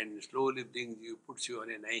hand, slowly brings you, puts you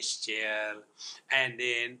on a nice chair, and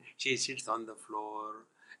then she sits on the floor,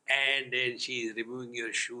 and then she is removing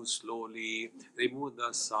your shoes slowly, remove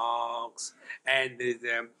the socks, and there is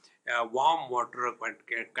a warm water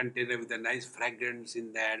container with a nice fragrance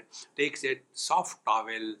in that, takes a soft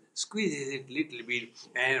towel, squeezes it little bit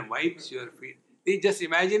and wipes your feet. It's just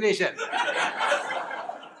imagination.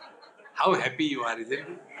 How happy you are, isn't it?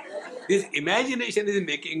 This imagination is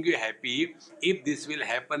making you happy. If this will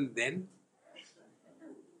happen then,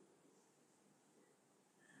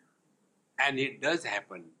 and it does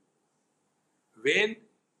happen, when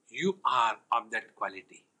you are of that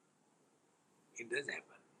quality, it does happen.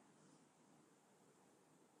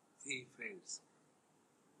 See, friends,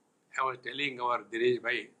 I was telling our Dinesh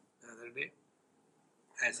Bhai the other day,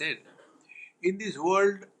 I said, in this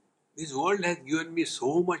world has given me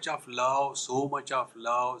so much of love, so much of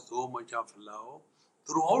love, so much of love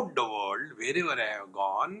throughout the world, wherever I have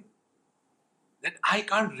gone, that I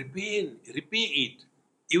can't repay it,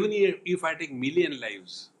 even if I take million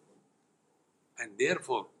lives. And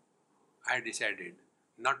therefore, I decided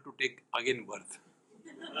not to take again birth.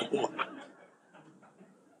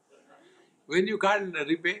 When you can't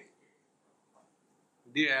repay,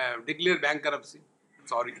 declare bankruptcy.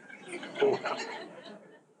 Sorry.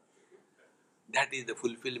 That is the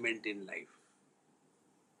fulfillment in life.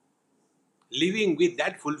 Living with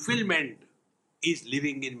that fulfillment is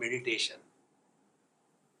living in meditation.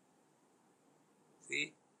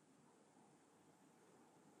 See?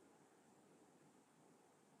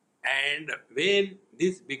 And when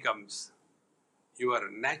this becomes your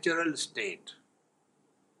natural state,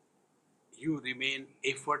 you remain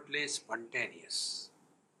effortless, spontaneous,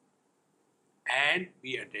 and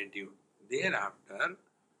be attentive. Thereafter,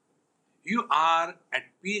 you are at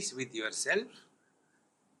peace with yourself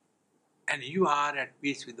and you are at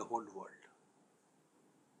peace with the whole world.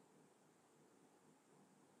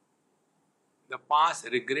 The past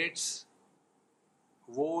regrets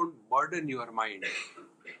won't burden your mind.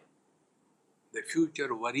 The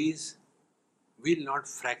future worries will not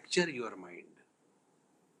fracture your mind.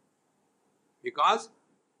 Because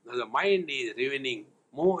the mind is remaining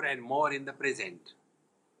more and more in the present.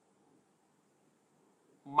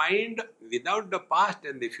 Mind without the past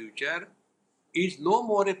and the future is no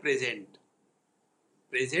more a present.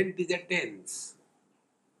 Present is a tense.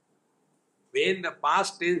 When the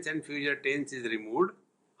past tense and future tense is removed,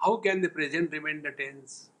 how can the present remain the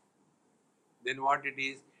tense? Then what it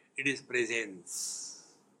is? It is presence.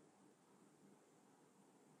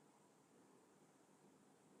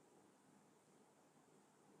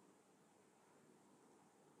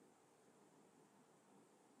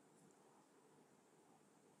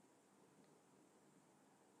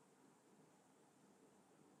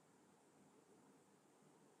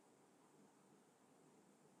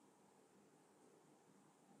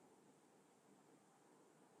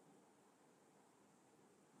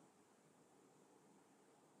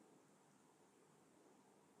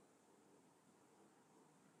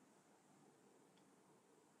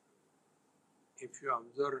 If you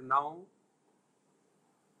observe now,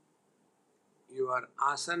 your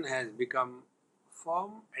asana has become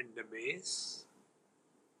firm at the base.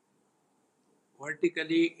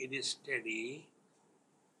 Vertically it is steady,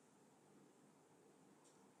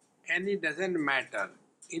 and it doesn't matter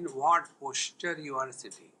in what posture you are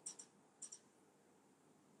sitting.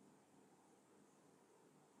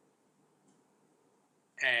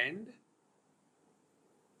 And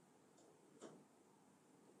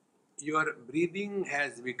your breathing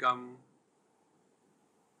has become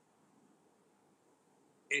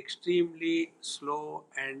extremely slow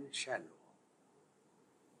and shallow.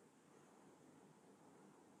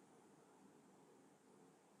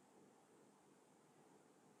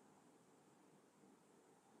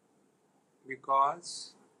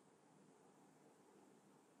 Because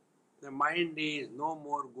the mind is no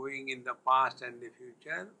more going in the past and the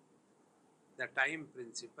future, the time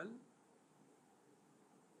principle.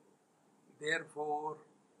 Therefore,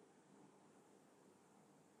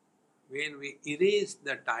 when we erase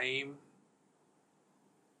the time,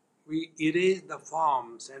 we erase the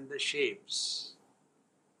forms and the shapes.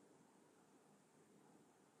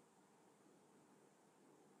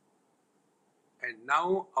 And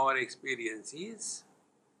now our experience is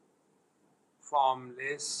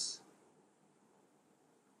formless,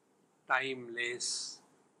 timeless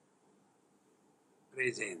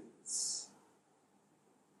presence.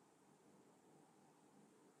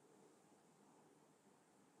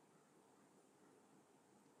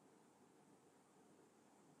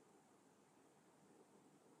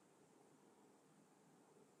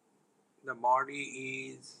 The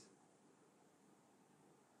body is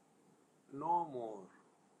no more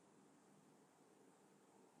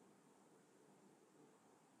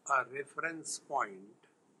a reference point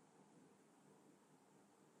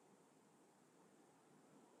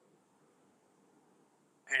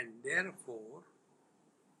And therefore,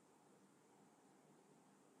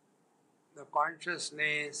 the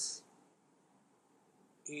consciousness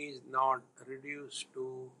is not reduced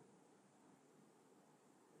to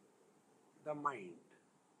the mind.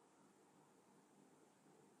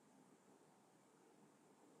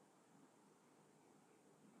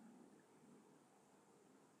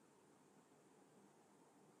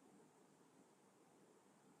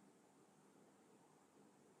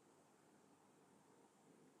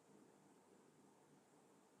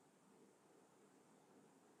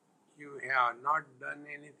 You have not done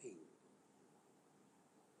anything.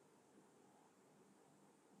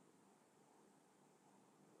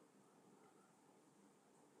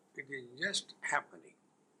 It is just happening.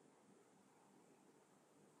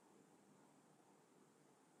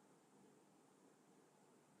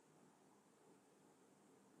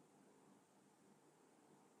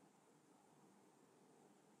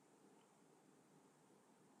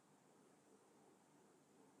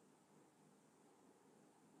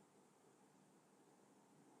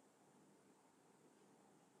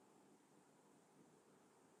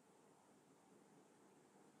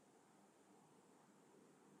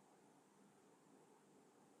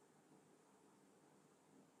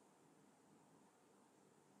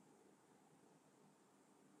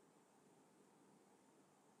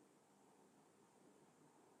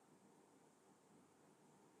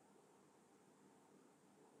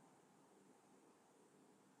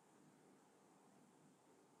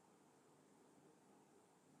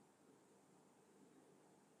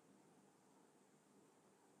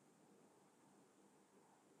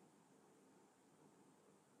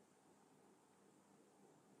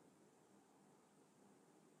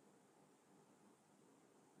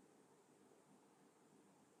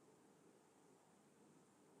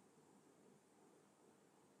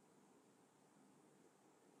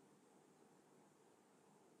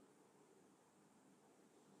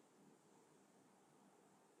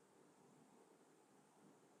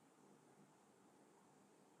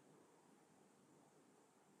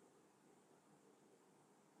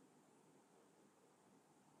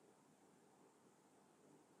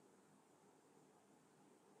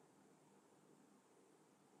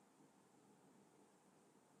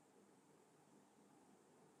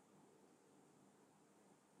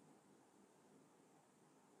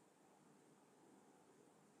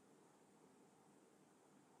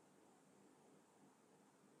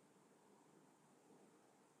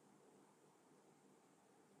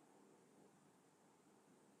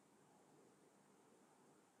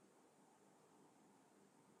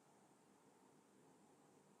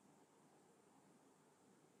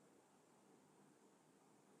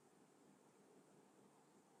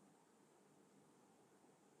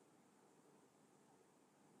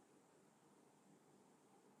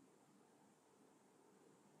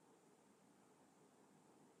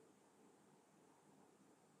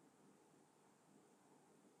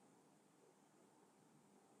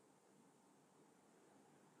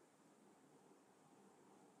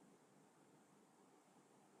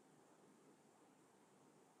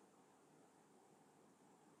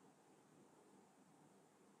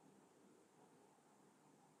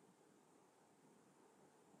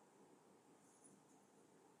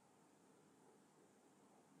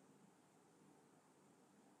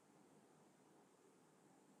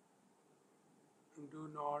 Do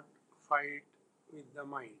not fight with the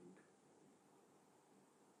mind.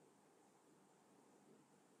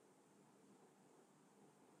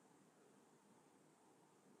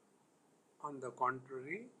 On the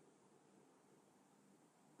contrary,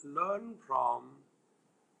 learn from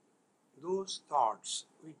those thoughts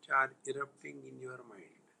which are erupting in your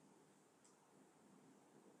mind.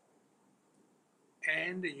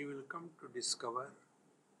 And you will come to discover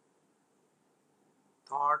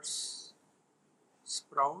thoughts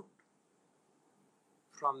sprout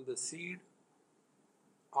from the seed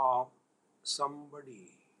of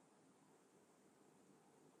somebody.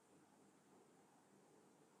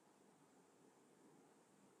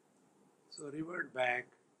 So revert back,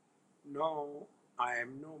 no, I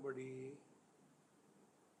am nobody,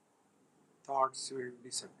 thoughts will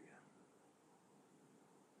disappear.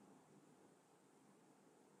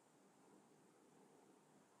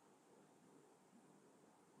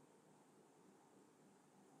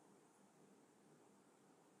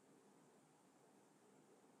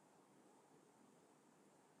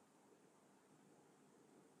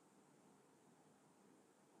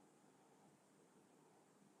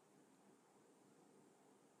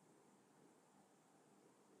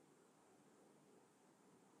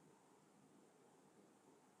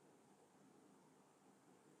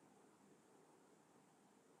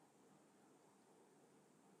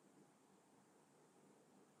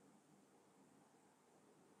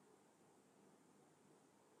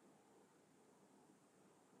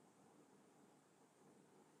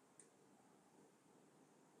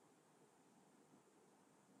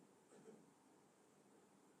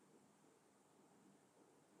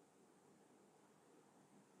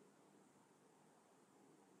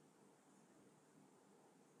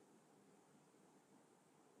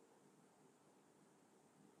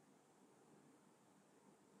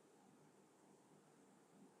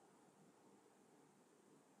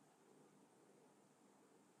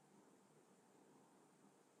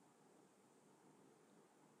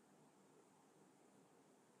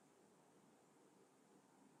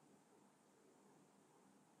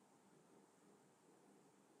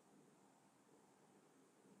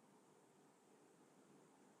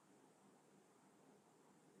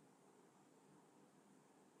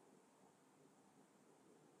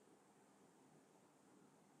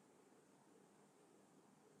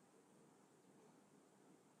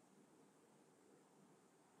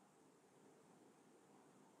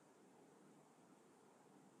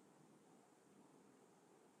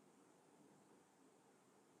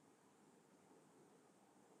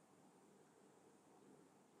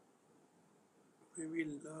 we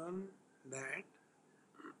will learn that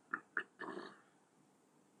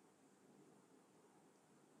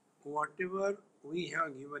whatever we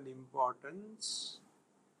have given importance,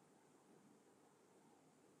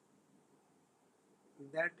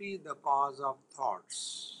 that is the cause of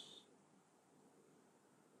thoughts.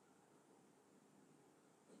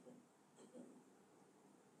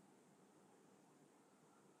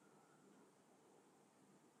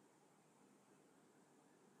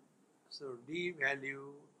 So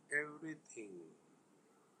devalue everything,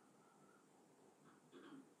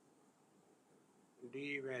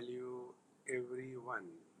 devalue everyone.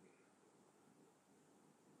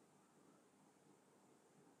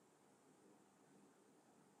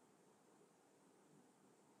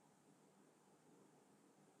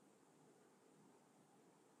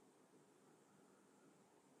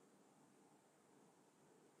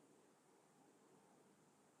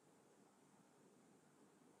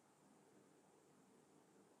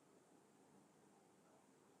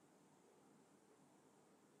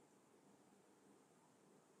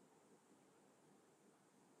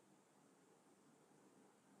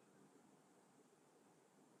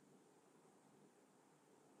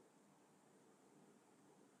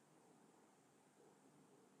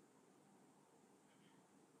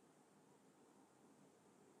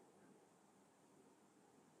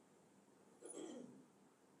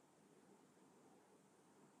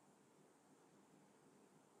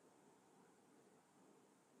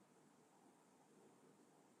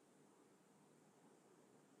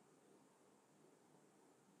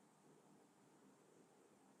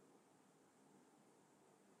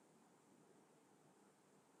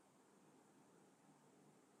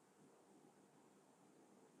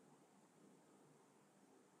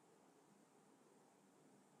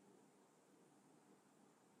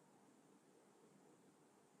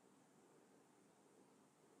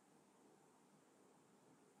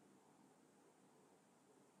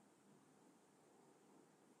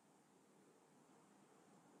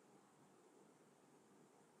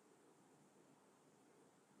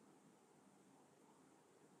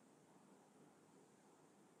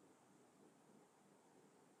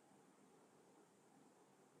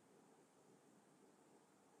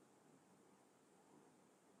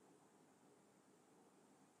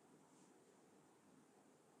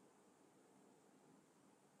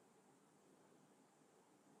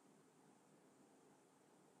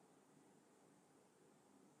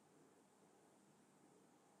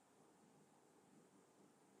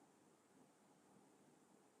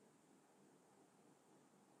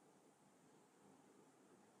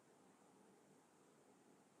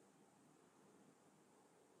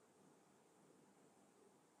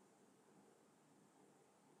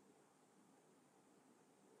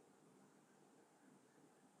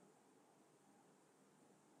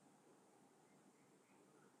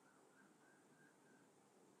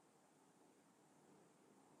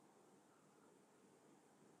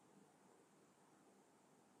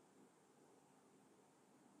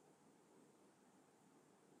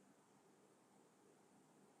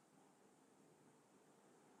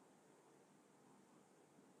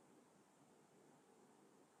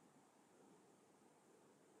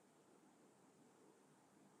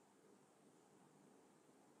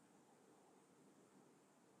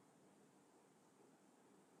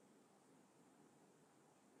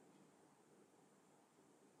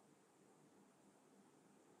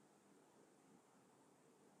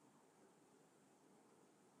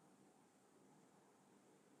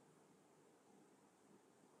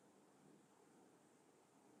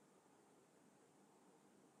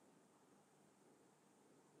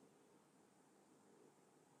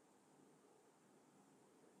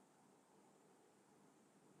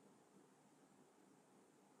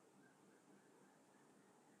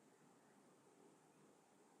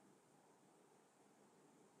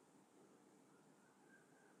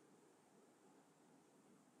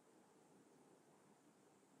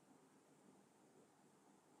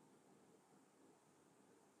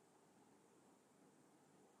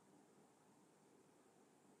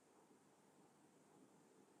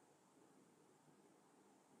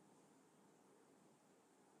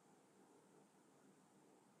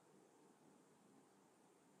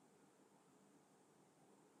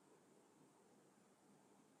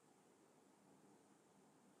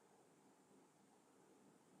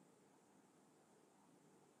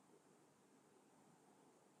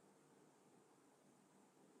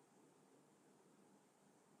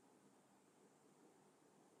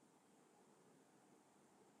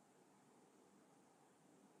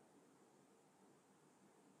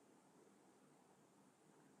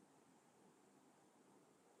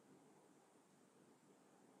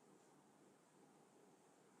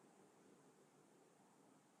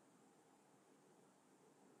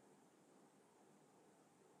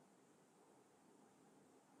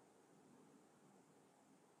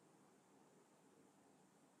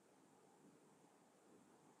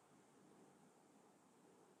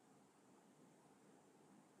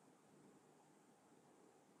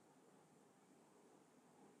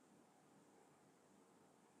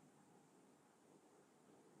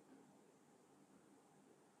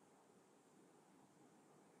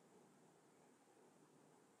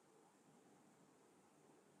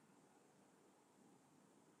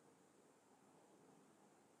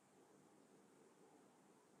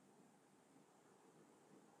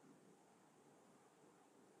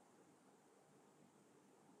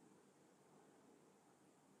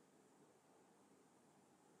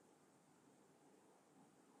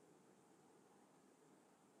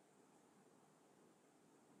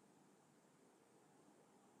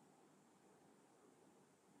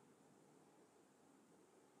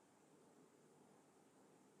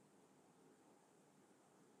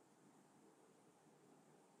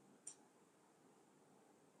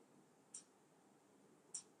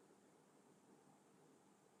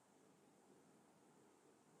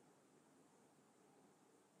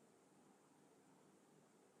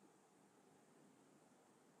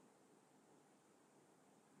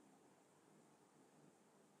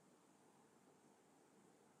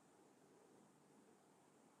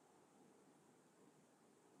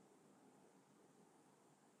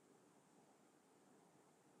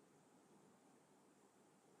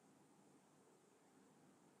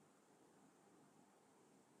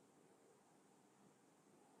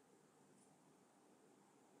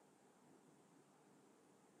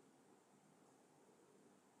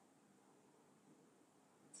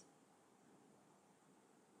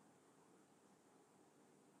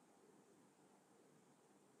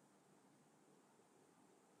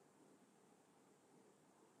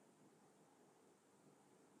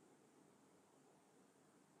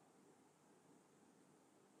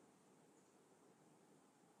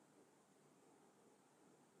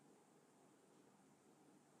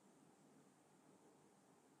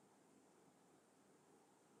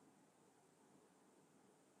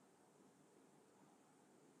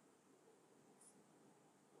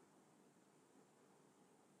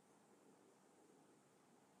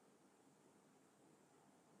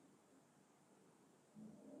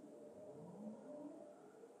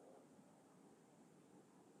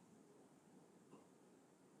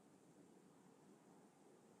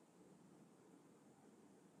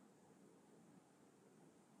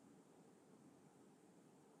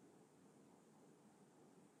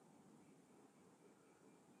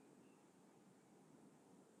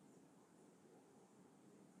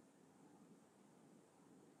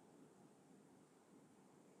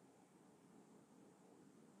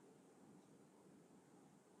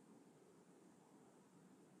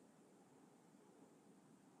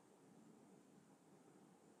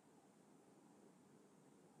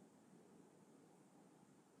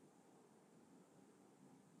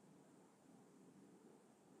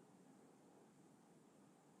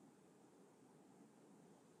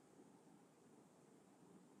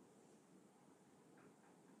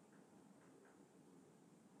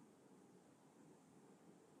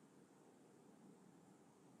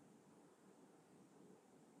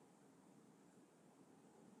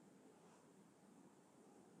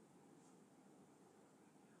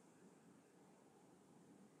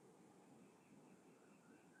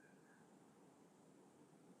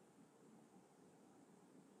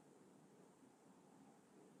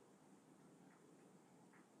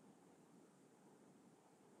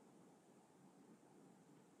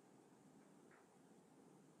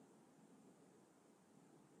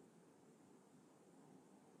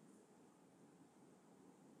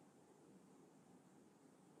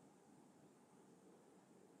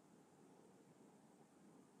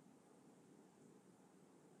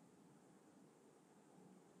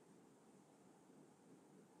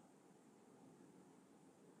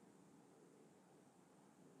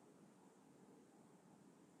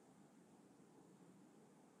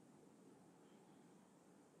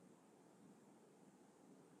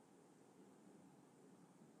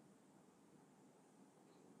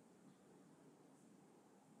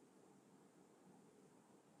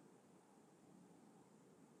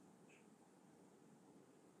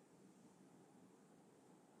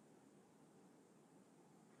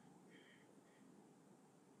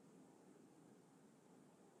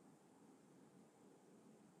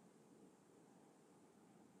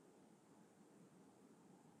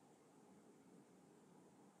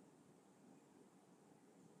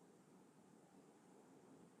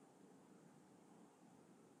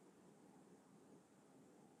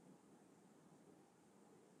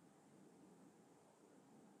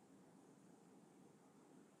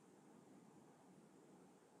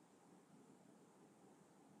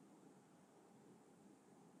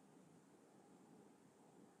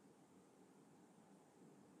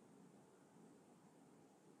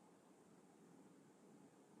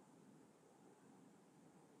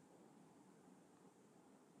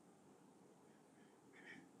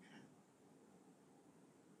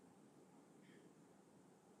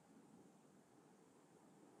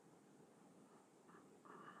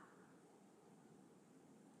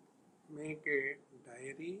 make a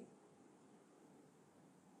diary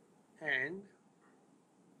and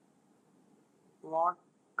what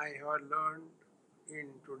I have learned in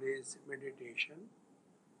today's meditation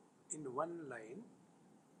in one line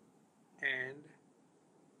and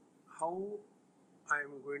how I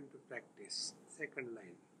am going to practice second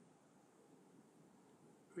line.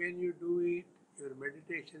 When you do it, your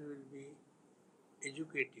meditation will be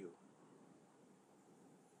educative.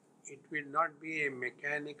 It will not be a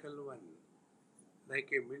mechanical one like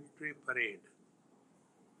a military parade.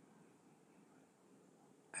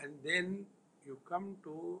 And then you come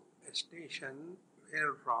to a station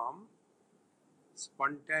where from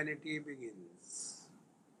spontaneity begins.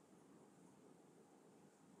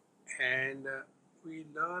 And we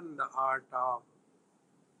learn the art of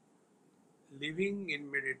living in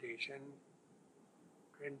meditation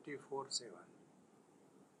 24/7.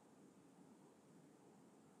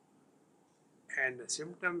 And the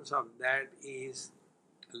symptoms of that is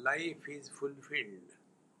life is fulfilled.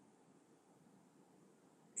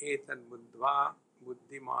 Etan buddhva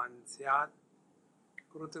buddhiman syat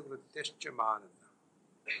krutagrutyascha bharata.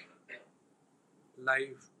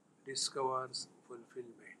 Life discovers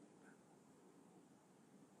fulfillment.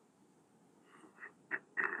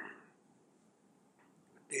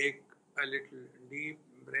 Take a little deep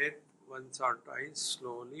breath once or twice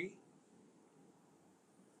slowly.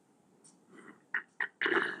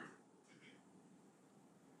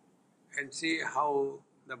 And see how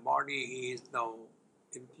the body is now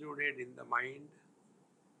included in the mind.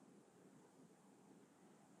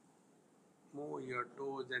 Move your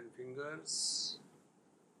toes and fingers.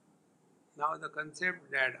 Now the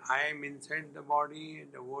concept that I am inside the body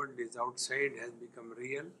and the world is outside has become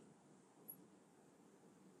real.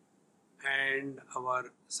 And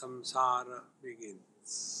our samsara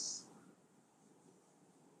begins.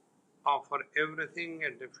 Offer everything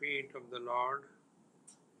at the feet of the Lord.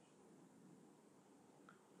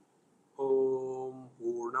 Om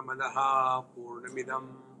Purnamadaha Purnamidam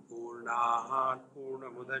Purnahat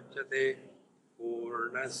Purnamudachyate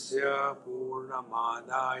Purnasya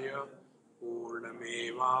Purnamadaya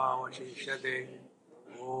Purnamevavashishyate.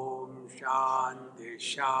 Om Shanti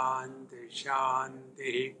Shanti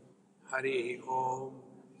Shanti. Hari Om.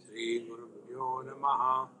 Shri Gurubhyo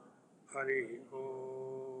Namaha. Hari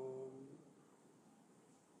Om.